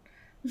so.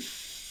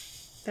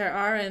 There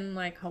are in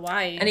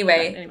Hawaii.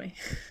 Anyway.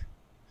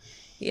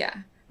 Yeah.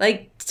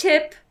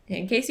 Tip,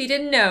 in case you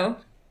didn't know,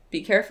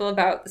 be careful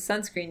about the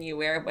sunscreen you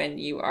wear when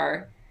you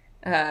are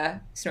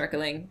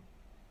snorkeling,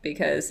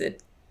 because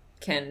it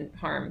can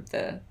harm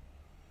the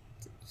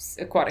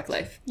aquatic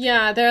life.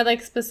 Yeah, there are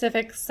like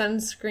specific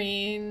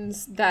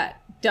sunscreens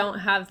that don't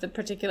have the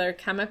particular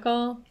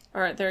chemical,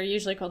 or they're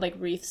usually called like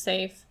reef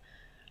safe.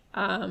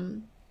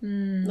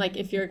 Like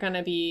if you're going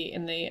to be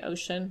in the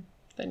ocean,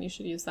 then you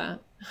should use that.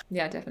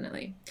 Yeah,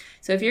 definitely.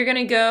 So if you're going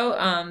to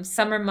go,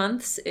 summer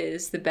months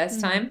is the best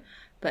time,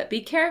 but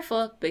be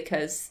careful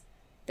because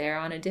they're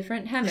on a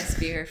different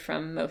hemisphere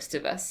from most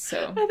of us.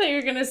 So I thought you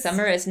were going to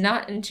summer is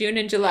not in June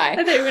and July. I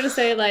thought you were going to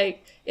say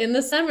like in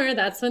the summer,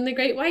 that's when the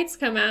great whites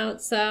come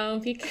out. So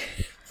be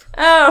careful.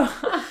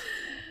 Oh.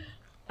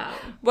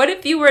 What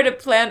if you were to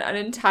plan an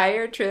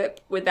entire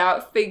trip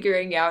without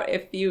figuring out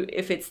if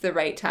it's the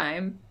right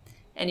time?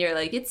 And you're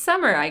like, it's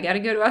summer, I gotta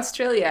go to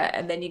Australia.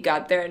 And then you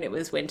got there and it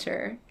was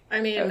winter.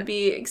 I mean, that would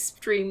be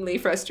extremely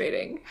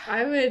frustrating.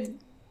 I would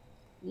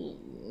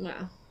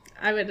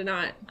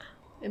not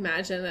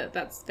imagine that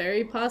that's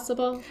very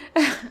possible.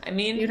 I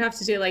mean, you'd have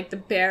to do like the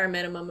bare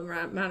minimum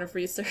amount of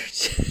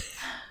research.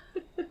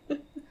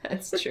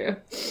 That's true.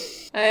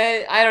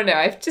 I don't know.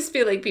 I just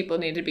feel like people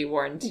need to be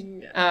warned.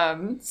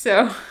 Yeah.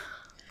 So,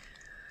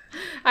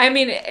 I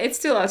mean, it's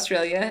still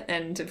Australia,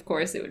 and of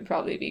course it would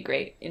probably be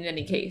great in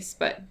any case,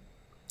 but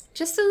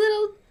just a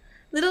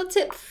little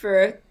tip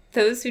for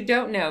those who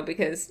don't know,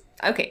 because,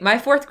 okay, my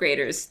 4th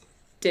graders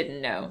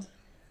didn't know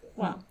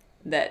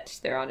that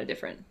they're on a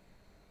different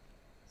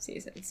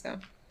season. So,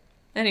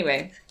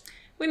 anyway,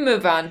 we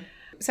move on.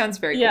 Sounds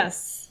very cool.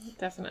 Yes,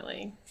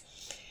 definitely.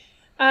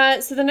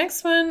 So the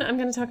next one I'm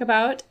going to talk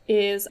about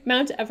is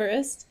Mount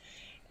Everest.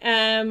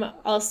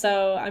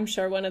 Also, I'm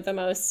sure one of the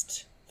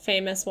most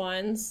famous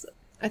ones.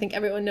 I think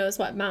everyone knows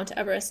what Mount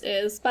Everest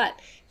is, but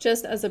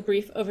just as a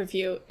brief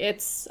overview,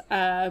 it's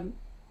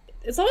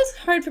always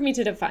hard for me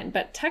to define,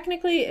 but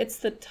technically it's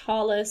the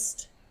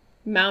tallest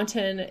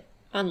mountain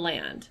on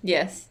land.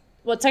 Yes.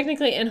 Well,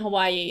 technically in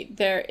Hawaii,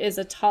 there is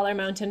a taller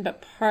mountain,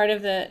 but part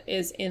of it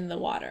is in the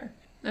water.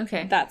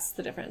 Okay. That's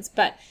the difference.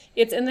 But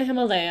it's in the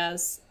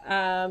Himalayas,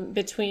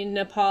 between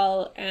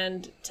Nepal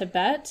and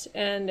Tibet,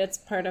 and it's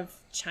part of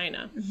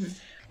China. Mm-hmm.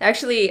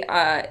 Actually,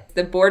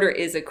 the border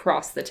is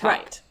across the top.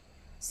 Right.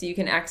 So you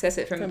can access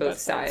it from both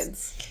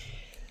sides.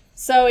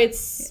 So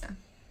it's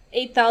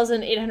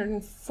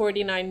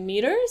 8,849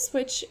 meters,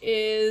 which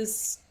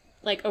is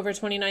like over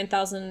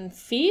 29,000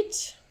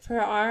 feet for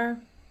our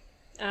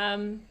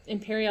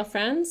imperial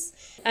friends.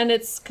 And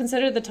it's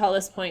considered the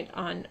tallest point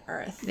on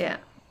Earth. Yeah.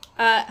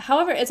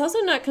 However, it's also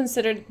not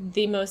considered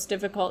the most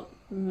difficult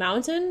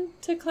mountain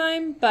to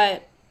climb,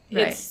 but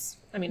it's,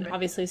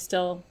 obviously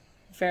still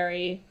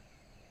very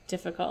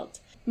difficult.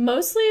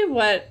 Mostly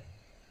what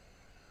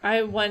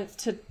I want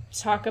to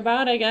talk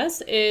about, I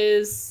guess,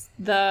 is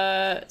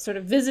the sort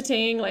of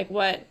visiting, like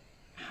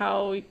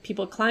how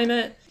people climb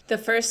it. The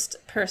first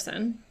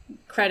person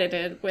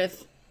credited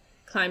with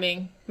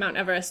climbing Mount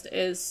Everest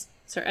is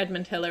Sir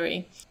Edmund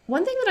Hillary.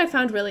 One thing that I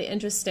found really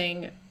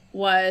interesting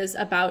was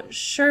about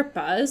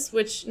Sherpas,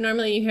 which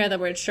normally you hear the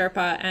word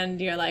Sherpa and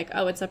you're like,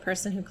 oh, it's a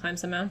person who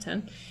climbs a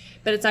mountain.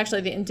 But it's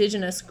actually the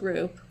indigenous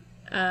group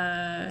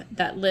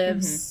that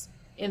lives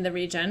in the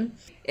region.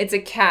 It's a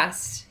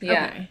caste,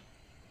 yeah. Okay.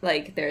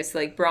 Like there's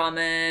like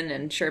Brahmin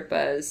and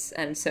Sherpas,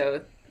 and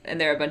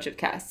there are a bunch of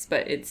castes,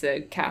 but it's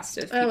a caste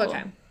of people. Oh,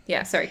 okay.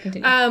 Yeah, sorry,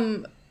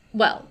 continue.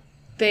 Well,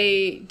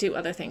 they do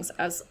other things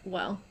as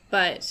well,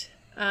 but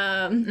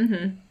I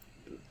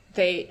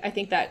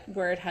think that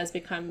word has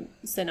become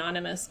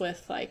synonymous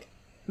with like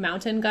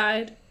mountain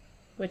guide,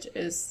 which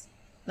is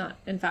not,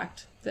 in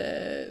fact,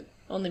 the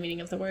only meaning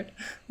of the word.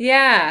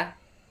 Yeah.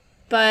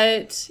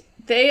 But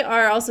they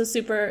are also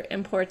super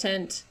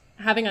important.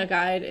 Having a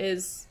guide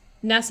is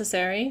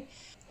necessary,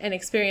 an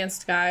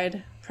experienced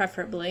guide,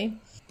 preferably.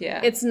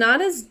 Yeah. It's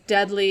not as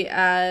deadly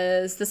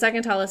as the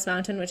second tallest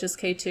mountain, which is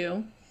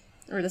K2,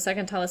 or the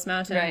second tallest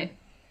mountain. Right.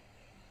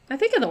 I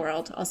think in the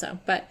world also,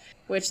 but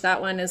which that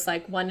one is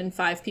like 1 in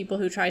 5 people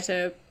who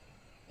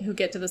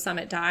get to the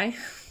summit die.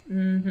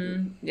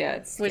 Mm-hmm. Yeah,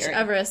 it's scary. Which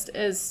Everest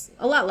is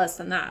a lot less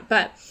than that.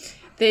 But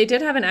they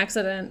did have an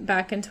accident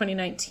back in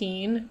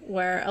 2019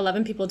 where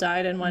 11 people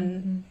died in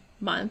one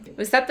month.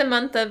 Was that the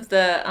month of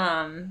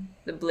the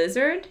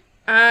blizzard?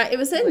 It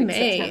was in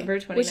May, September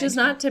 2019. which is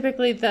not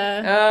typically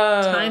the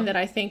time that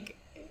I think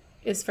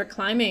is for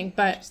climbing.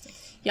 But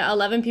yeah,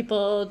 11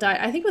 people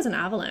died. I think it was an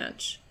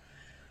avalanche.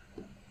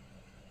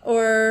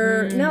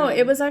 Or no,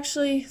 it was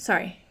actually,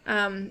 sorry,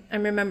 I'm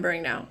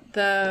remembering now.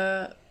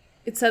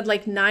 It said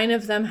like 9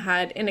 of them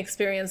had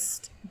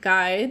inexperienced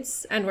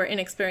guides and were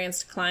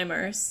inexperienced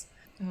climbers.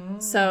 Oh.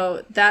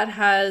 So that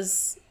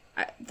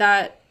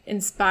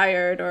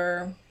inspired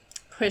or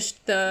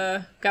pushed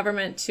the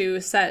government to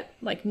set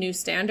like new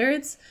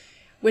standards,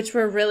 which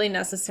were really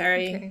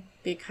necessary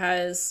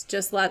because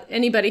just let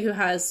anybody who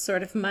has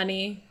sort of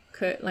money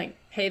could like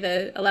pay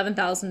the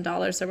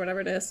 $11,000 or whatever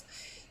it is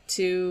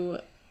to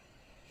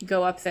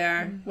go up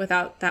there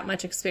without that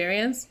much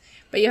experience.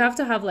 But you have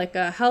to have like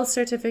a health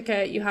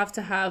certificate. You have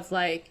to have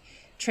like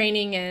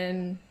training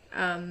in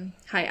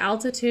high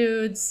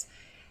altitudes,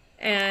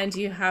 and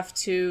you have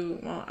to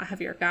have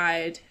your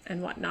guide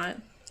and whatnot.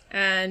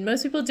 And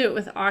most people do it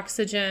with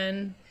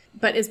oxygen.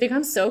 but it's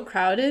become so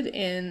crowded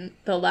in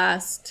the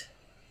last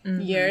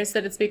years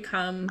that it's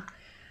become,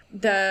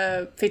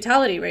 the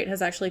fatality rate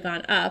has actually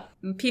gone up.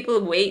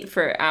 People wait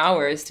for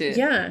hours to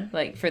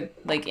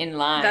in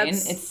line.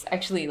 It's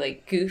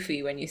actually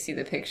goofy when you see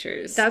the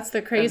pictures. That's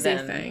the crazy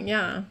thing,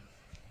 yeah.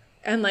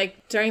 And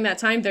during that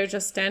time, they're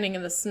just standing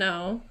in the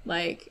snow,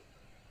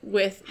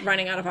 with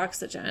running out of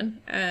oxygen,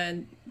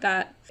 and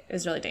that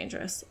is really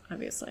dangerous,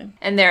 obviously.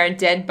 And there are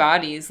dead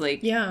bodies,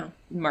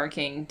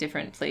 marking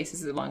different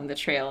places along the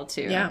trail,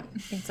 too. Yeah,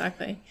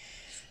 exactly.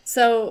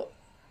 So,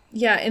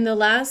 yeah, in the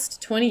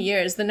last 20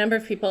 years, the number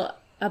of people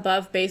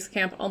above base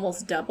camp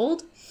almost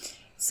doubled.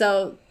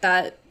 So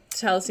that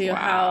tells you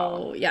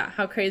how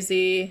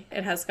crazy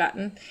it has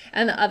gotten.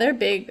 And the other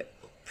big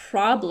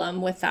problem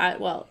with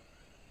that, well,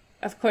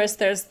 of course,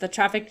 there's the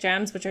traffic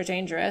jams, which are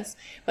dangerous,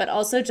 but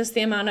also just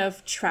the amount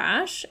of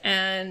trash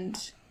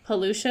and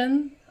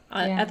pollution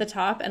at the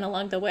top and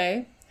along the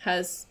way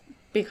has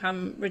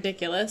become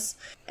ridiculous.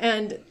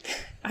 And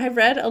I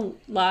read a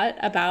lot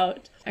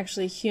about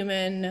actually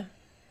human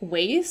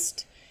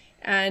waste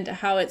and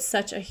how it's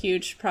such a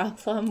huge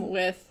problem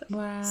with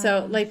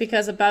so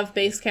because above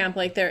base camp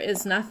there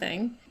is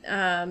nothing,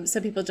 so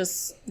people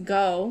just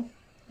go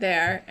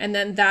there, and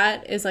then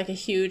that is a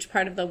huge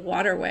part of the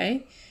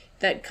waterway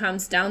that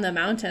comes down the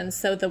mountains.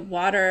 So the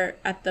water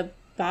at the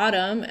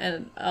bottom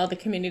and all the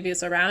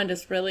communities around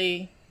is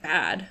really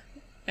bad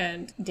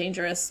and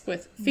dangerous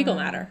with fecal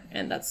matter,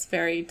 and that's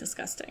very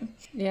disgusting.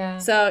 Yeah.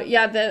 So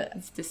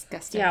it's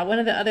disgusting. Yeah, one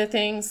of the other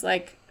things,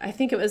 I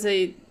think it was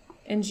a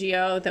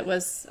NGO that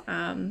was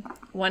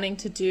wanting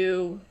to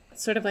do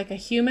sort of a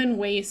human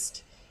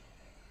waste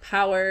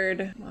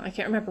powered, I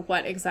can't remember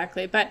what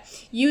exactly, but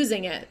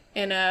using it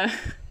in a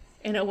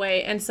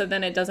way, and so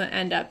then it doesn't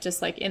end up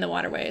just in the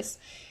waterways.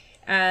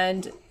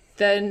 And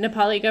the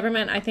Nepali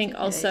government, I think,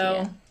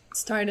 also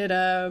started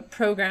a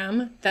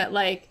program that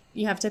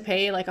you have to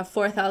pay a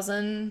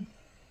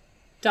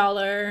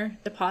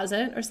 $4,000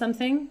 deposit or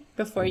something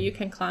before you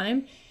can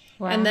climb.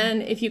 Wow. And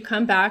then if you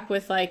come back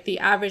with the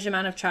average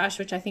amount of trash,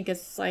 which I think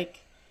is 8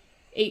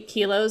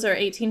 kilos or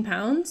 18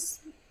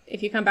 pounds,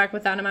 if you come back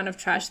with that amount of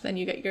trash, then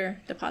you get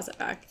your deposit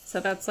back. So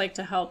that's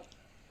to help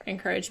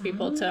encourage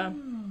people to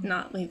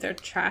not leave their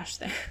trash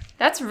there.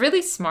 That's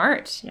really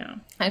smart. Yeah.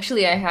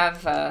 Actually, I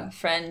have a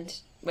friend,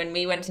 when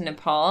we went to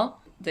Nepal,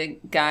 the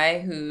guy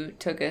who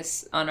took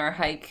us on our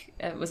hike,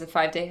 it was a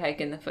 5-day hike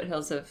in the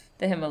foothills of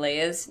the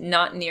Himalayas,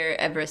 not near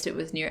Everest, it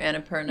was near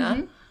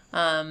Annapurna.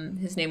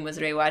 His name was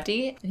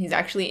Rewati. He's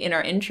actually in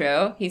our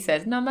intro. He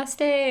says,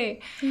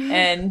 Namaste.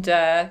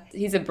 And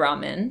he's a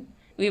Brahmin.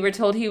 We were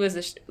told he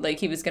was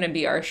he was going to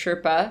be our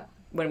Sherpa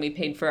when we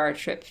paid for our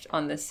trip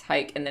on this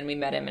hike, and then we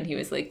met him, and he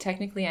was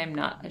technically, I'm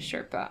not a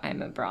Sherpa,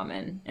 I'm a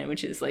Brahmin, and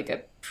which is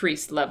a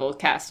priest level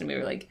caste, and we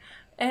were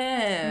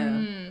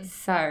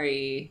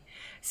sorry.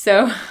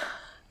 So,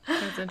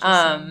 that's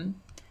interesting.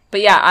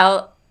 But yeah,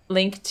 I'll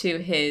link to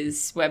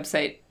his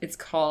website. It's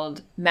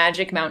called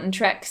Magic Mountain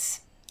Treks,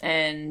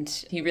 and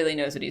he really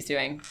knows what he's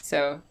doing.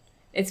 So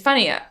it's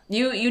funny.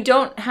 You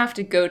don't have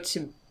to go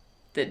to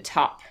the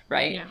top,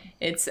 right? Yeah.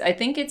 I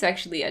think it's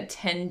actually a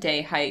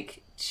 10-day hike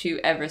to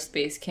Everest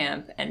Base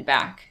Camp and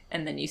back,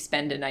 and then you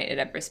spend a night at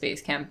Everest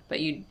Base Camp.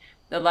 But a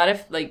lot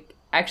of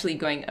actually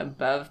going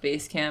above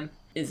base camp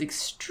is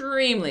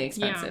extremely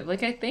expensive. Yeah.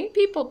 I think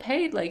people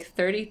paid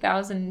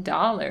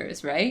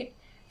 $30,000, right,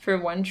 for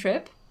one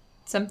trip.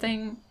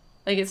 Something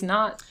it's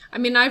not. I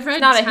mean, I've read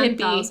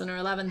 10,000 or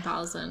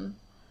 11,000,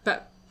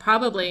 but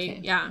probably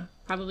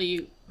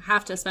you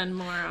have to spend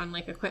more on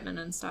equipment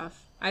and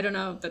stuff. I don't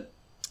know the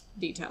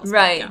details.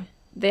 Right.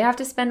 They have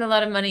to spend a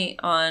lot of money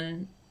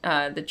on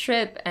the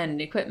trip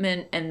and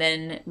equipment, and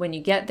then when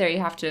you get there, you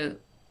have to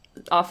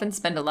often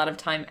spend a lot of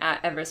time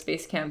at Everest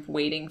Base Camp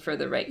waiting for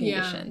the right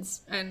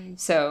conditions. And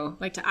so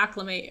to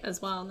acclimate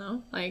as well,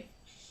 no? You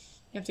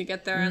have to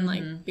get there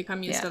and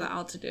become used to the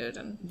altitude.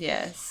 And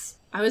yes.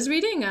 I was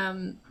reading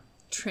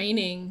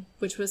training,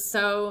 which was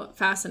so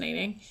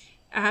fascinating.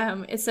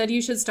 It said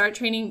you should start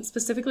training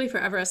specifically for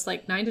Everest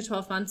 9 to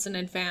 12 months in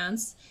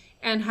advance,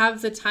 and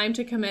have the time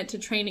to commit to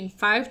training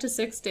 5 to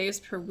 6 days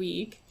per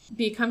week.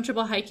 Be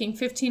comfortable hiking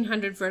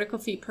 1,500 vertical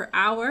feet per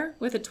hour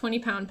with a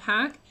 20-pound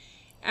pack.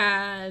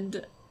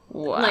 And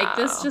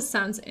this just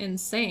sounds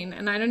insane.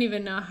 And I don't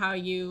even know how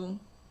you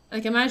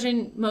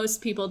imagine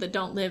most people that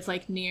don't live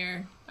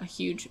near a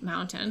huge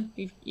mountain.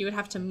 You would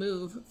have to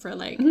move for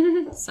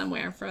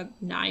somewhere for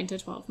 9 to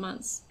 12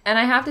 months. And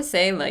I have to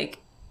say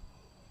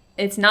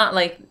it's not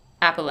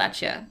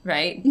Appalachia,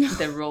 right? No.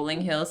 The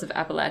rolling hills of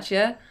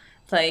Appalachia.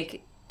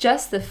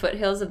 Just the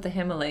foothills of the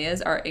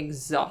Himalayas are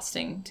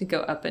exhausting to go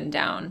up and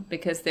down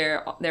because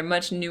they're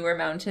much newer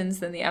mountains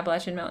than the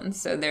Appalachian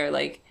Mountains. So they're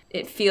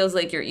it feels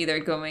like you're either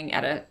going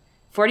at a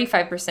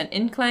 45%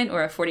 incline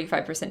or a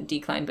 45%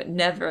 decline, but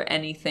never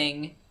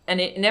anything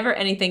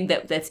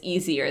that's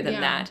easier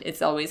than that.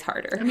 It's always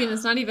harder. I mean,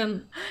 it's not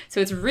even...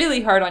 So it's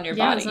really hard on your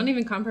body. It's not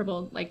even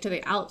comparable to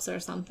the Alps or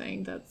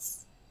something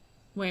that's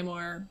way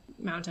more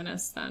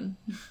mountainous than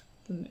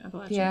the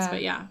Appalachians. Yeah.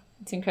 But yeah.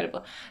 It's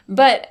incredible.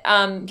 But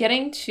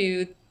getting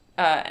to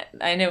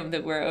I know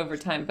that we're over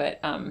time, but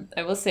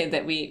I will say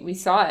that we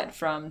saw it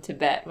from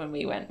Tibet when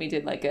we went. We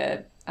did like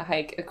a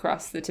hike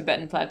across the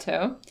Tibetan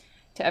plateau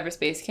to Everest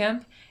Base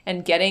Camp,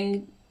 and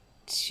getting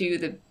to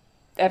the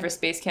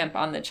Everest Base Camp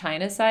on the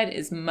China side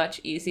is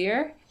much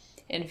easier.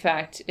 In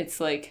fact, it's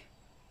like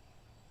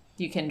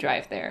you can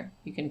drive there.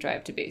 You can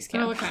drive to base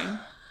camp. Oh, okay.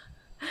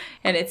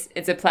 And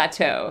it's a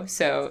plateau,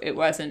 so it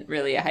wasn't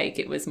really a hike.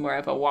 It was more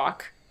of a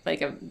walk,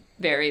 like a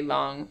very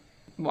long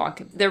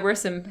walk. There were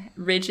some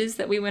ridges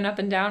that we went up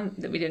and down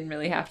that we didn't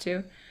really have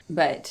to,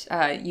 but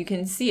you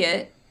can see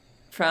it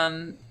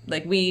from,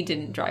 like, we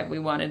didn't drive. We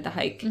wanted the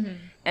hike. Mm-hmm.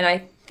 And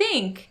I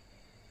think,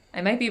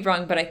 I might be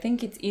wrong, but I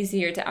think it's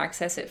easier to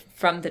access it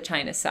from the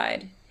China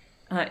side.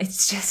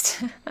 It's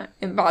just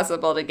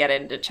impossible to get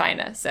into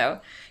China. So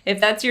if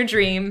that's your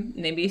dream,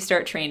 maybe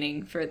start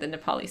training for the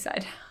Nepali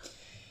side,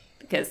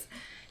 because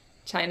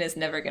China's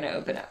never going to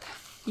open up.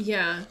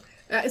 Yeah.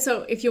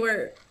 So if you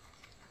were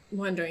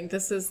wondering,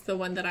 this is the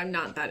one that I'm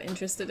not that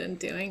interested in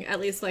doing. At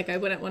least, like, I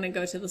wouldn't want to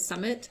go to the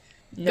summit.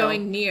 No.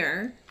 Going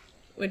near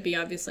would be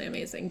obviously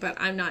amazing, but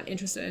I'm not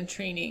interested in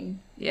training.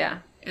 Yeah.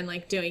 And,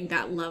 like, doing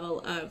that level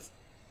of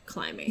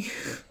climbing.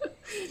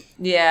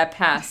 Yeah,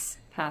 pass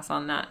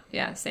on that.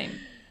 Yeah, same.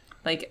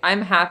 Like,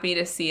 I'm happy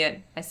to see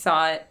it. I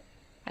saw it.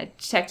 I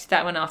checked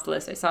that one off the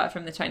list. I saw it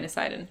from the China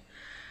side, and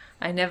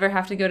I never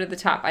have to go to the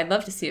top. I'd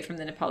love to see it from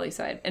the Nepali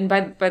side. And by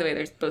the way,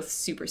 they're both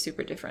super,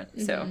 super different.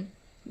 Mm-hmm. So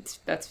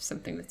that's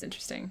something that's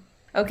interesting.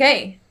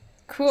 Okay,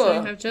 cool.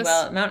 So we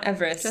have Mount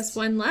Everest. Just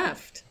one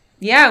left.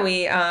 Yeah,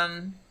 we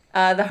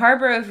the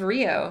harbor of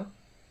Rio.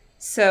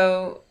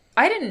 So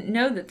I didn't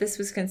know that this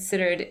was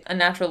considered a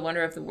natural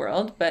wonder of the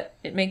world, but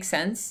it makes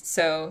sense.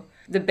 So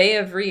the Bay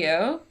of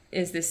Rio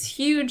is this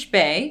huge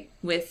bay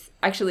with,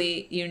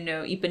 actually,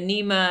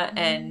 Ipanema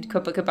and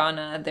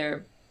Copacabana.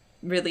 They're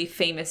really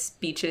famous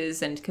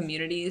beaches and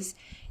communities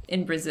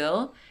in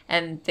Brazil,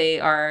 and they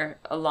are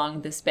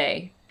along this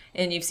bay.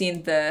 And you've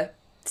seen the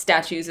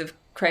statues of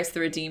Christ the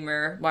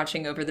Redeemer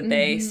watching over the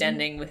bay,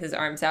 standing with his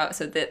arms out.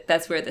 So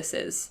that's where this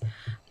is.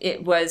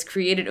 It was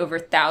created over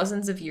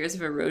thousands of years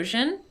of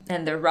erosion,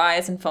 and the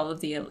rise and fall of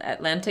the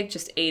Atlantic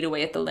just ate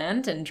away at the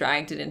land and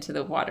dragged it into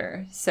the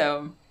water.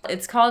 So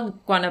it's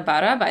called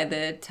Guanabara by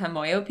the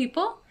Tamoyo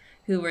people,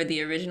 who were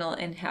the original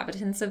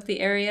inhabitants of the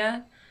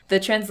area.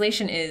 The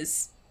translation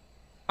is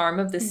arm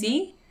of the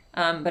sea,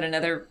 but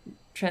another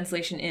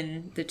translation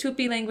in the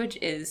Tupi language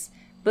is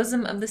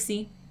bosom of the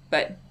sea,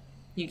 but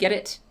you get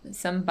it,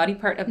 some body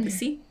part of the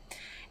sea.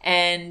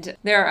 And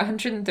there are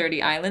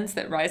 130 islands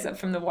that rise up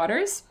from the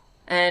waters.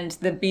 And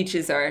the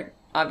beaches are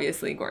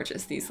obviously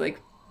gorgeous. These, like,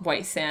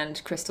 white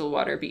sand, crystal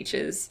water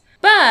beaches.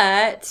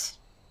 But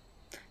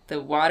the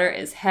water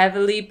is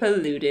heavily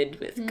polluted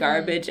with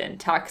garbage and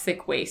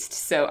toxic waste.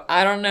 So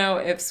I don't know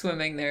if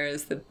swimming there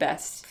is the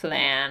best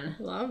plan.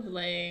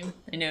 Lovely.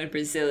 I know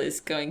Brazil is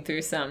going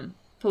through some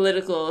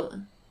political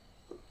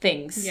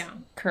things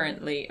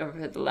currently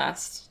over the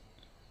last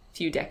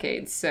few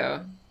decades.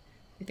 So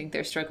I think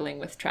they're struggling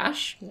with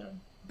trash. Yeah.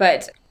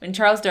 But when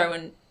Charles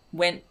Darwin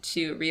went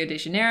to Rio de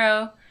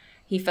Janeiro,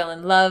 he fell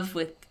in love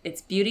with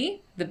its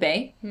beauty, the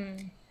bay,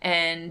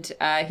 and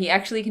he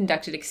actually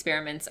conducted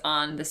experiments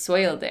on the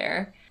soil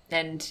there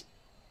and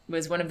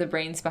was one of the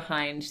brains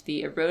behind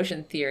the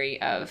erosion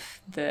theory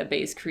of the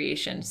bay's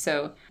creation.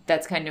 So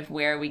that's kind of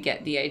where we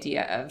get the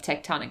idea of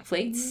tectonic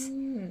plates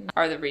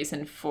are the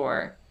reason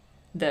for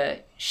the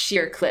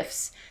sheer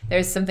cliffs.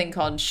 There's something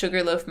called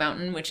Sugarloaf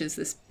Mountain, which is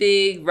this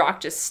big rock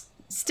just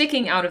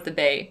sticking out of the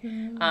bay.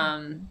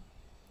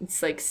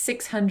 It's like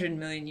 600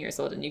 million years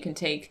old, and you can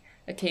take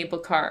a cable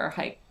car or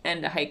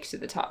a hike to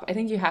the top. I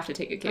think you have to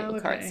take a cable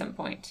car at some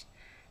point.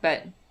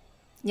 But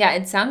yeah,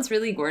 it sounds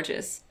really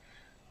gorgeous.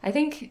 I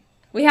think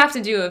we have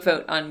to do a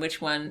vote on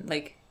which one,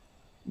 like,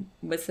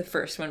 was the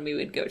first one we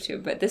would go to.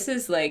 But this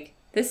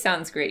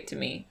sounds great to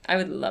me. I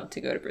would love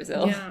to go to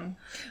Brazil. Yeah.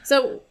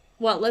 So,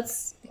 well,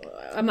 let's,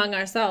 among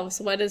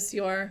ourselves, what is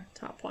your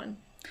top one?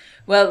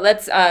 Well,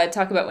 let's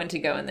talk about when to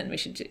go, and then we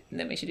should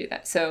do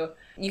that. So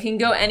you can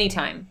go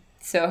anytime.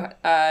 So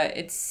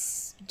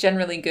it's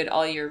generally good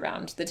all year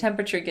round. The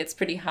temperature gets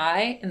pretty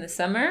high in the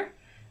summer,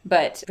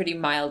 but pretty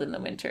mild in the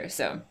winter.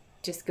 So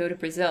just go to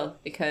Brazil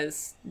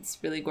because it's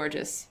really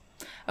gorgeous.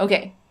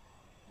 Okay,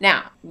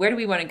 now, where do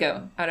we want to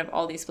go out of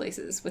all these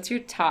places? What's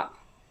your top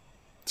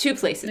 2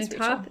 places, My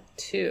top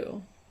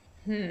 2?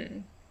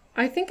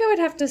 I think I would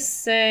have to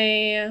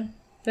say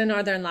the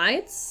Northern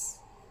Lights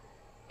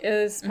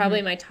is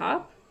probably my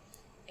top,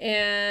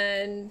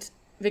 and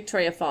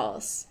Victoria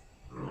Falls.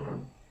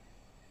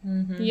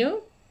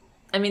 You?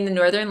 I mean, the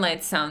Northern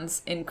Lights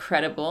sounds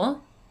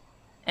incredible,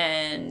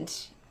 and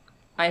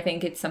I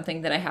think it's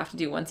something that I have to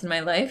do once in my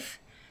life.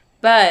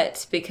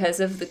 But because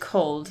of the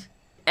cold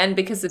and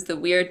because of the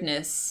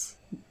weirdness,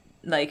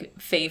 like,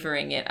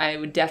 favoring it, I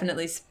would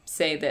definitely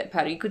say that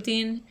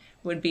Paricutin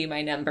would be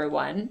my number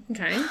 1.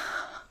 Okay.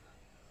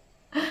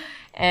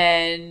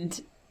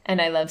 And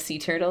I love sea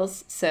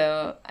turtles,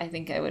 so I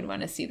think I would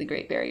want to see the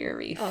Great Barrier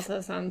Reef. Also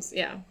sounds,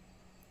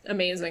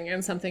 amazing,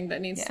 and something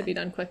that needs to be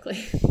done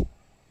quickly.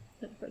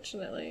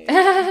 unfortunately.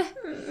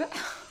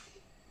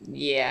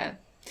 Yeah.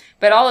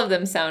 But all of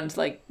them sound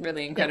like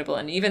really incredible.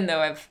 And even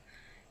though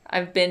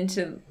I've been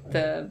to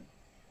the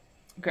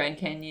Grand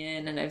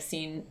Canyon and I've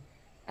seen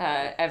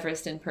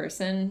Everest in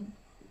person,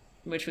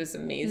 which was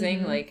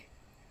amazing, like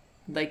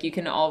you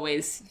can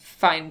always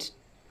find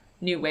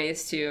new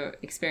ways to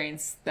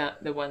experience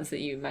the ones that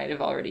you might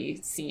have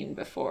already seen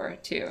before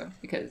too,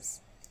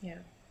 because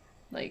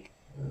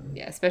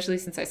especially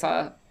since I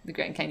saw the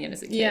Grand Canyon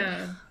as a kid.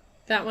 Yeah,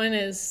 that one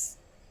is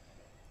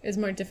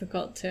more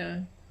difficult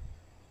to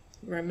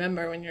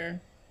remember when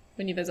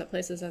you visit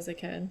places as a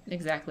kid.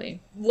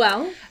 Exactly.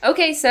 Well,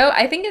 okay, so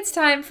I think it's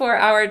time for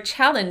our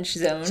challenge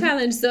zone.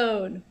 Challenge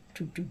zone.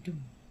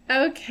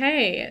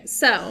 Okay,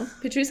 so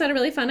Patrice had a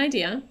really fun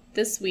idea.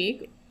 This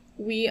week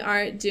we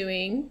are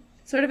doing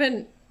sort of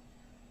an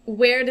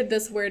where did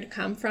this word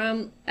come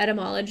from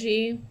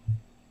etymology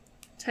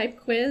type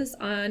quiz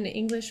on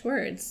English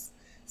words.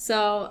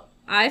 So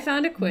I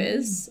found a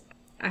quiz.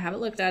 I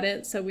haven't looked at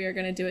it, so we are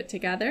going to do it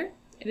together.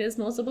 It is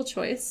multiple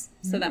choice,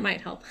 so that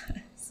might help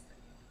us.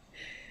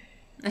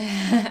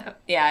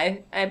 Yeah,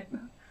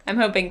 I'm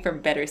hoping for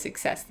better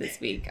success this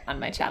week on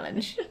my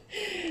challenge.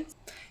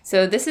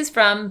 So this is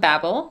from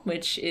Babbel,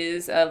 which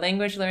is a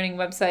language learning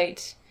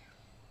website.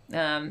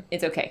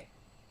 It's okay.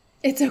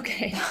 It's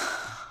okay.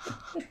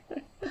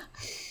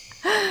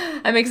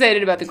 I'm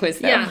excited about the quiz,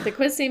 though. Yeah, the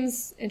quiz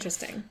seems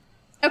interesting.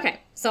 Okay,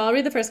 so I'll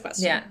read the first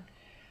question. Yeah.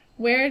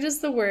 Where does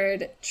the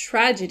word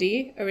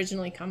tragedy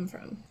originally come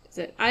from? Is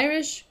it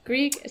Irish,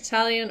 Greek,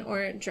 Italian,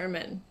 or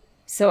German?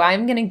 So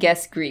I'm going to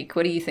guess Greek.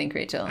 What do you think,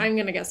 Rachel? I'm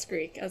going to guess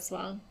Greek as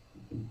well.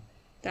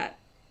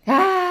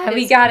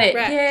 We got it.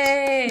 Correct.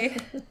 Yay!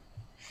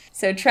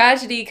 So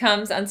tragedy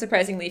comes,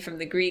 unsurprisingly, from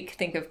the Greek.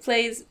 Think of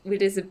plays.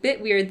 What is a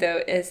bit weird,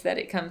 though, is that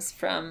it comes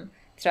from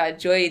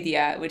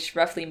tragedia, which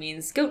roughly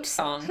means goat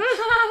song.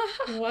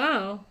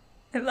 Wow.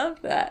 I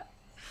love that.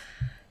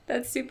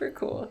 That's super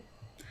cool.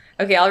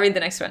 Okay, I'll read the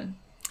next one.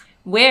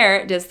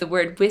 Where does the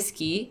word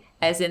whiskey,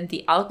 as in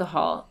the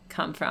alcohol,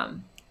 come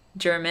from?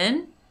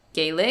 German,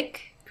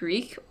 Gaelic,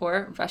 Greek,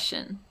 or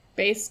Russian?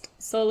 Based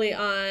solely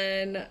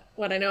on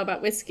what I know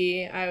about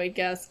whiskey, I would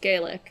guess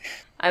Gaelic.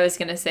 I was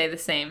going to say the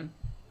same.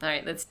 All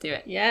right, let's do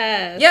it.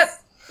 Yes. Yep,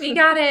 we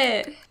got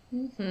it.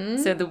 Mm-hmm.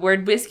 So the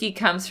word whiskey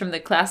comes from the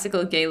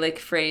classical Gaelic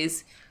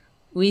phrase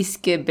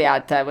 "Uisce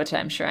beata," which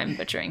I'm sure I'm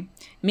butchering,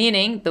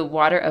 meaning the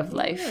water of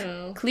life.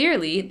 Oh.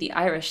 Clearly, the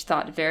Irish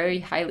thought very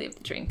highly of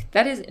the drink.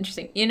 That is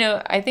interesting. You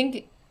know, I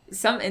think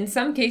in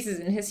some cases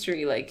in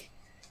history, like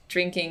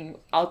drinking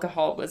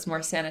alcohol was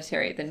more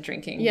sanitary than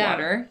drinking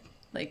water,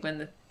 like when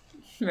the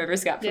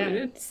rivers got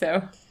polluted.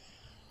 So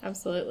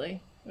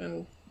absolutely.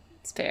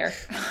 It's fair.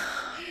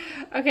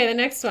 Okay, the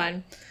next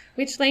one.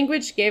 Which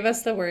language gave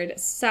us the word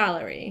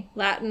salary?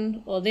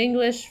 Latin, Old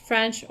English,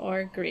 French,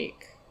 or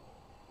Greek?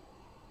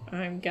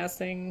 I'm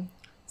guessing.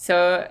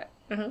 So,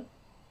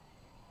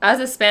 as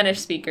a Spanish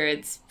speaker,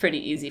 it's pretty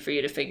easy for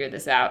you to figure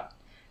this out.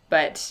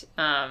 But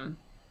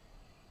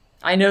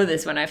I know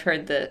this one. I've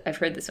heard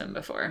this one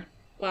before.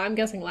 Well, I'm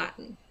guessing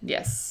Latin.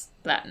 Yes,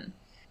 Latin.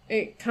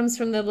 It comes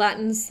from the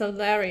Latin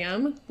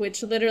salarium,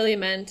 which literally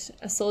meant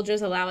a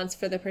soldier's allowance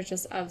for the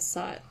purchase of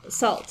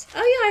salt. Oh,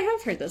 yeah, I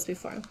have heard this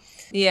before.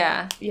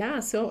 Yeah.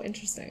 Yeah, so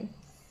interesting.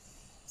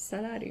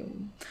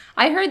 Salarium.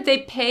 I heard they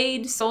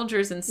paid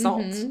soldiers in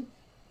salt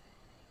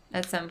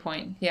at some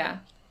point. Yeah.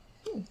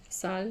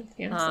 Salt.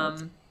 Yeah,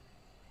 salt.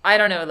 I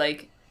don't know,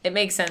 like, it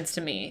makes sense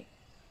to me.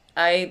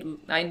 I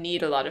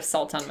need a lot of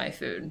salt on my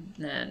food,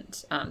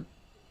 and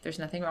there's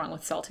nothing wrong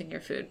with salting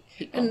your food,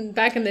 people. And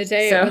back in the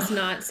day, it was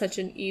not such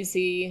an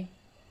easy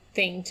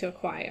thing to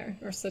acquire,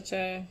 or such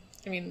a,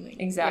 I mean, like,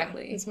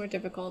 exactly. Yeah, it's more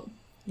difficult.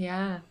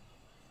 Yeah.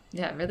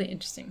 Yeah, really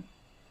interesting.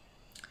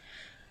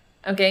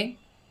 Okay.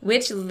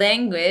 Which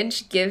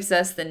language gives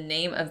us the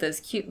name of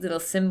those cute little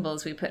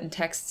symbols we put in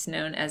texts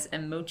known as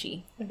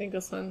emoji? I think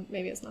this one,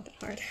 maybe it's not that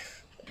hard.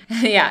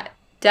 Yeah.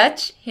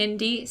 Dutch,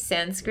 Hindi,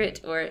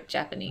 Sanskrit, or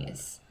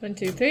Japanese? 1,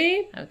 2,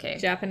 3. Okay.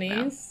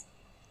 Japanese.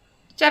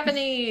 Wow.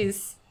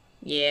 Japanese.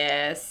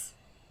 Yes.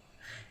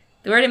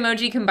 The word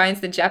emoji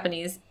combines the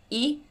Japanese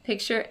e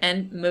picture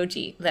and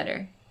moji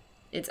letter.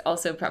 It's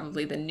also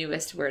probably the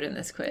newest word in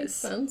this quiz. Makes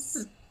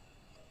sense.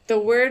 The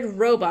word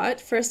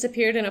robot first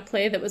appeared in a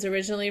play that was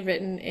originally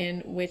written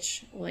in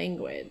which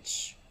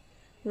language?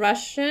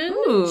 Russian,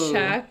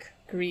 Czech,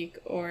 Greek,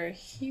 or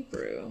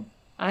Hebrew?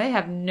 I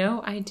have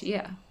no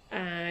idea. Do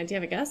you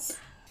have a guess?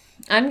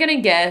 I'm going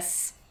to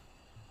guess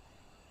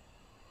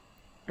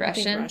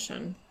Russian. I think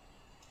Russian.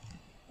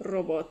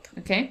 Robot.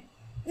 Okay.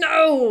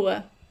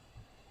 No!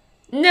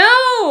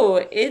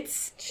 No!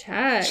 It's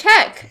Czech.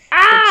 Czech.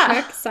 The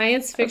Czech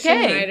science fiction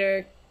Okay.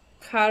 writer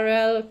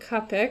Karel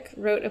Čapek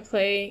wrote a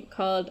play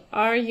called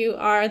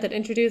R.U.R. that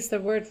introduced the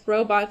word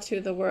robot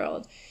to the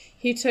world.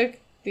 He took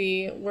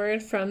the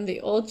word from the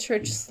Old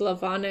Church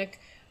Slavonic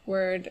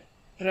word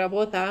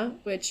rabota,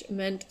 which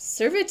meant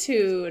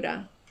servitude.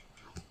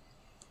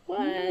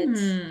 What?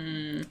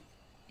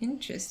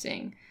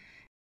 Interesting.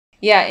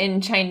 Yeah,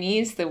 in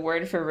Chinese, the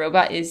word for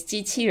robot is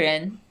机器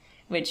人,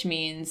 which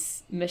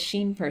means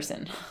machine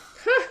person.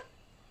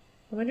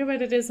 I wonder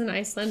what it is in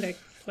Icelandic.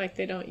 Like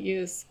they don't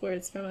use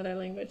words from other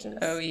languages.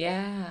 Oh,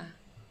 yeah.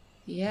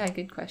 Yeah,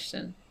 good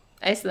question.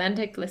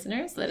 Icelandic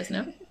listeners, let us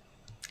know.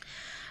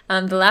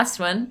 The last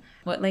one,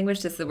 what language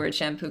does the word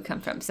shampoo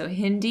come from? So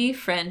Hindi,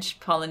 French,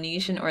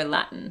 Polynesian, or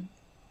Latin?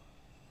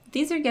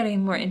 These are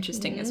getting more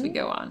interesting as we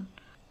go on.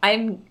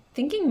 I'm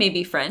thinking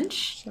maybe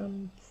French.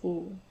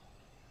 Shampoo.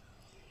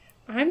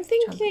 I'm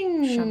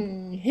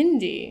thinking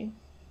Hindi.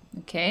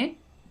 Okay.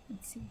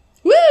 Let's see.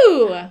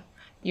 Woo!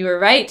 You were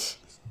right.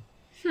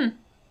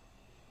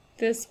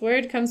 This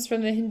word comes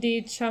from the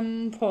Hindi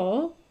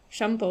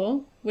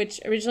shampoo,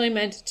 which originally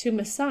meant to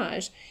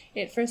massage.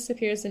 It first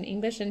appears in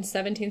English in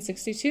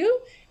 1762,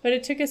 but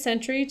it took a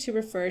century to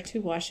refer to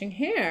washing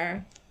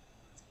hair.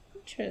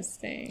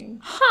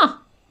 Interesting. Huh.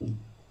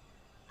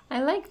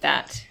 I like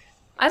that.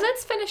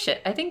 Let's finish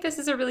it. I think this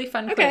is a really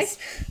fun quiz.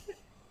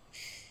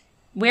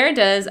 Where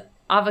does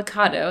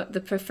avocado, the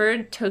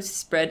preferred toast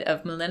spread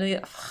of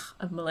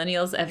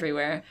millennials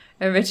everywhere,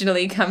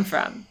 originally come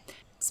from?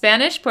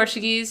 Spanish,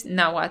 Portuguese,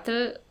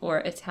 Nahuatl, or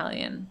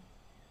Italian?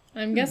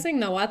 I'm guessing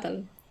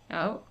Nahuatl.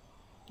 Oh,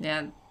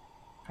 yeah,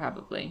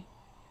 probably.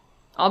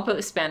 I'll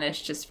put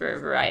Spanish just for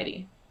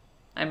variety.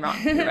 I'm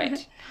wrong. You're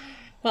right.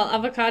 Well,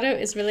 avocado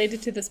is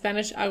related to the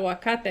Spanish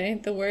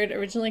aguacate. The word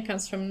originally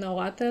comes from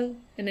Nahuatl,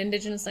 an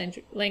indigenous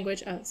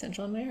language of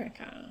Central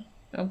America.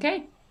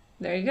 Okay,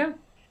 there you go.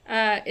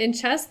 In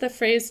chess, the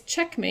phrase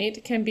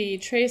checkmate can be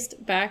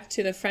traced back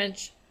to the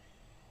French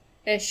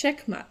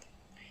échec mat.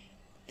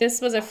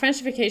 This was a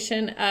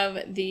Frenchification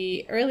of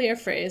the earlier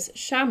phrase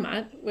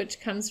shahmat, which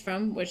comes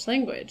from which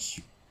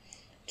language?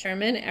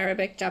 German,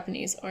 Arabic,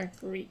 Japanese, or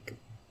Greek?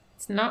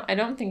 It's not. I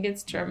don't think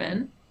it's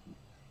German.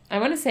 I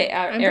want to say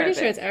Arabic. I'm pretty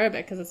sure it's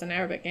Arabic because it's an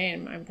Arabic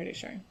game. I'm pretty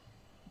sure.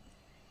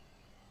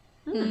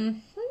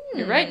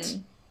 You're right.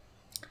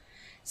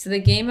 So the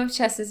game of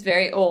chess is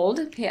very old,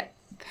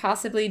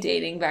 possibly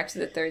dating back to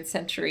the 3rd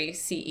century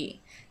CE.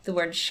 The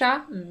word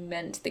shah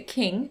meant the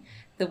king.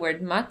 The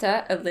word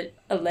mata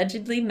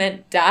allegedly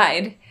meant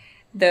died,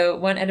 though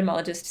one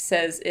etymologist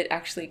says it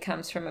actually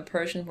comes from a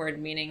Persian word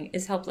meaning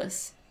is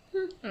helpless.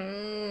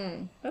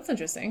 That's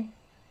interesting.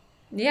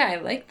 Yeah, I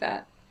like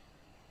that.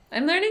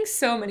 I'm learning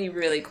so many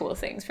really cool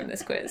things from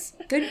this quiz.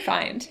 Good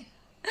find.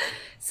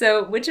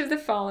 So, which of the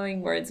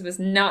following words was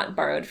not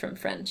borrowed from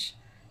French?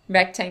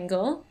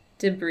 Rectangle,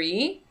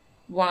 debris,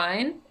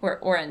 wine, or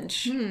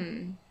orange?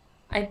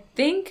 I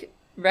think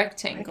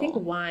rectangle. I think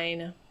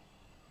wine.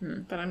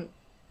 But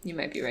You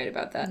might be right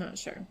about that. I'm not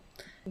sure.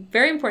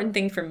 Very important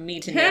thing for me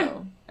to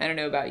know. I don't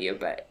know about you,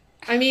 but...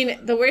 I mean,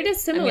 the word is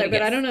similar,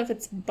 but I don't know if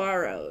it's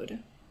borrowed,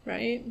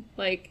 right?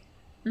 Like,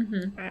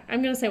 I'm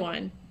going to say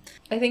wine.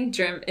 I think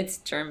it's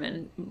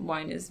German.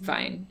 Wine is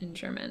Wein in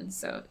German,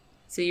 so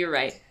you're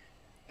right.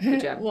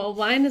 Good job. Well,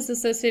 wine is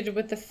associated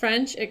with the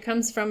French. It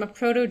comes from a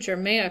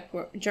Proto-Germanic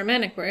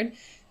word.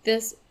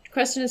 This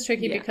question is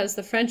tricky because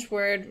the French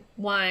word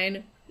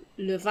wine,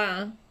 le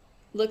vin,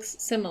 looks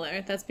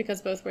similar. That's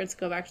because both words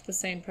go back to the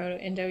same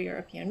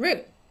Proto-Indo-European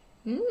root.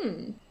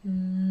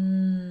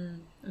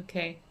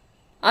 Okay.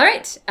 All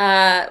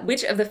right.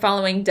 Which of the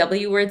following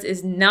W words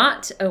is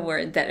not a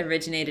word that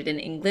originated in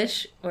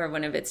English or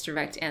one of its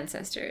direct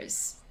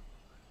ancestors?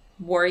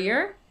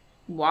 Warrior,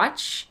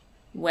 watch,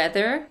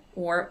 weather,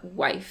 or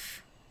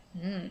wife?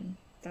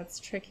 That's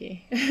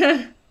tricky.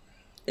 It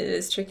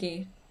is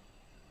tricky.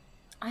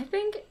 I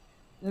think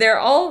they're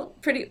all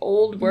pretty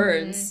old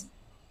words.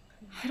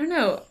 I don't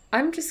know.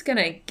 I'm just going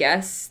to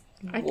guess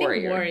warrior. I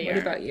think warrior.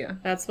 What about you?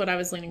 That's what I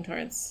was leaning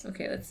towards.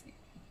 Okay, let's see.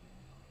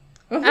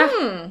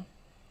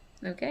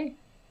 Okay.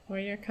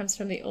 Warrior comes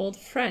from the Old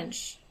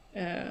French.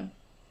 I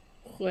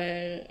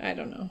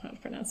don't know how to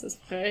pronounce this.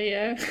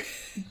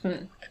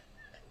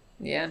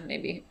 Yeah,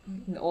 maybe.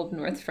 Old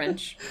North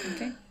French.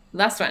 Okay.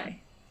 Last one.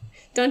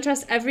 Don't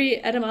trust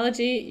every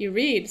etymology you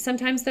read.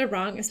 Sometimes they're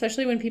wrong,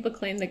 especially when people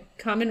claim the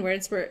common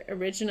words were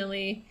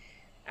originally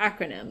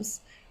acronyms.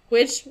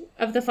 Which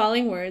of the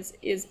following words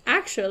is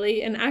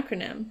actually an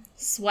acronym?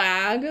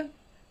 Swag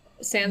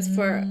stands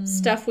for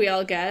stuff we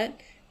all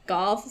get.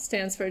 Golf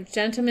stands for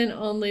gentlemen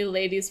only,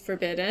 ladies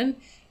forbidden.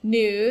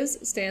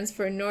 News stands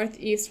for north,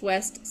 east,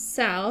 west,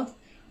 south.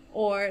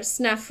 Or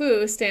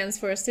snafu stands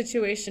for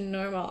situation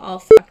normal, all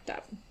fucked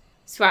up.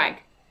 Swag.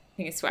 I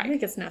think it's swag. I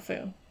think it's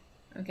snafu.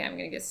 Okay, I'm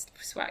going to guess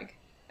swag.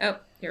 Oh,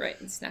 you're right.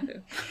 It's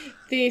snafu.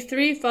 The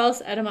 3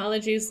 false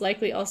etymologies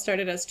likely all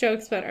started as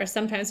jokes, but are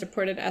sometimes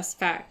reported as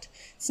fact.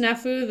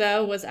 Snafu,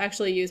 though, was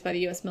actually used by the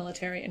U.S.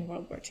 military in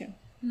World War II.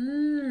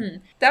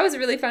 That was a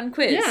really fun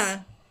quiz.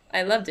 Yeah.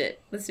 I loved it.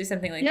 Let's do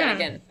something like that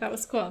again. That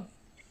was cool.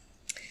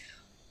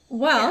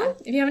 Well,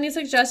 if you have any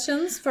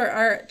suggestions for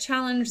our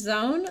challenge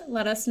zone,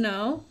 let us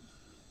know.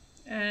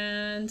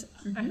 And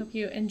I hope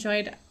you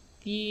enjoyed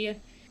the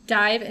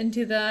dive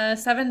into the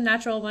 7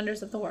 natural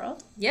wonders of the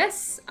world.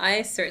 Yes,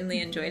 I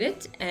certainly enjoyed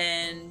it.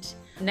 And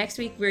next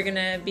week we're going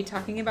to be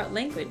talking about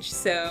language.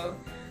 So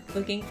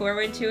looking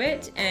forward to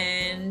it.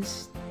 And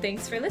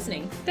thanks for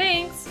listening.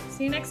 Thanks.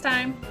 See you next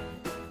time.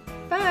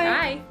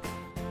 Bye. Bye.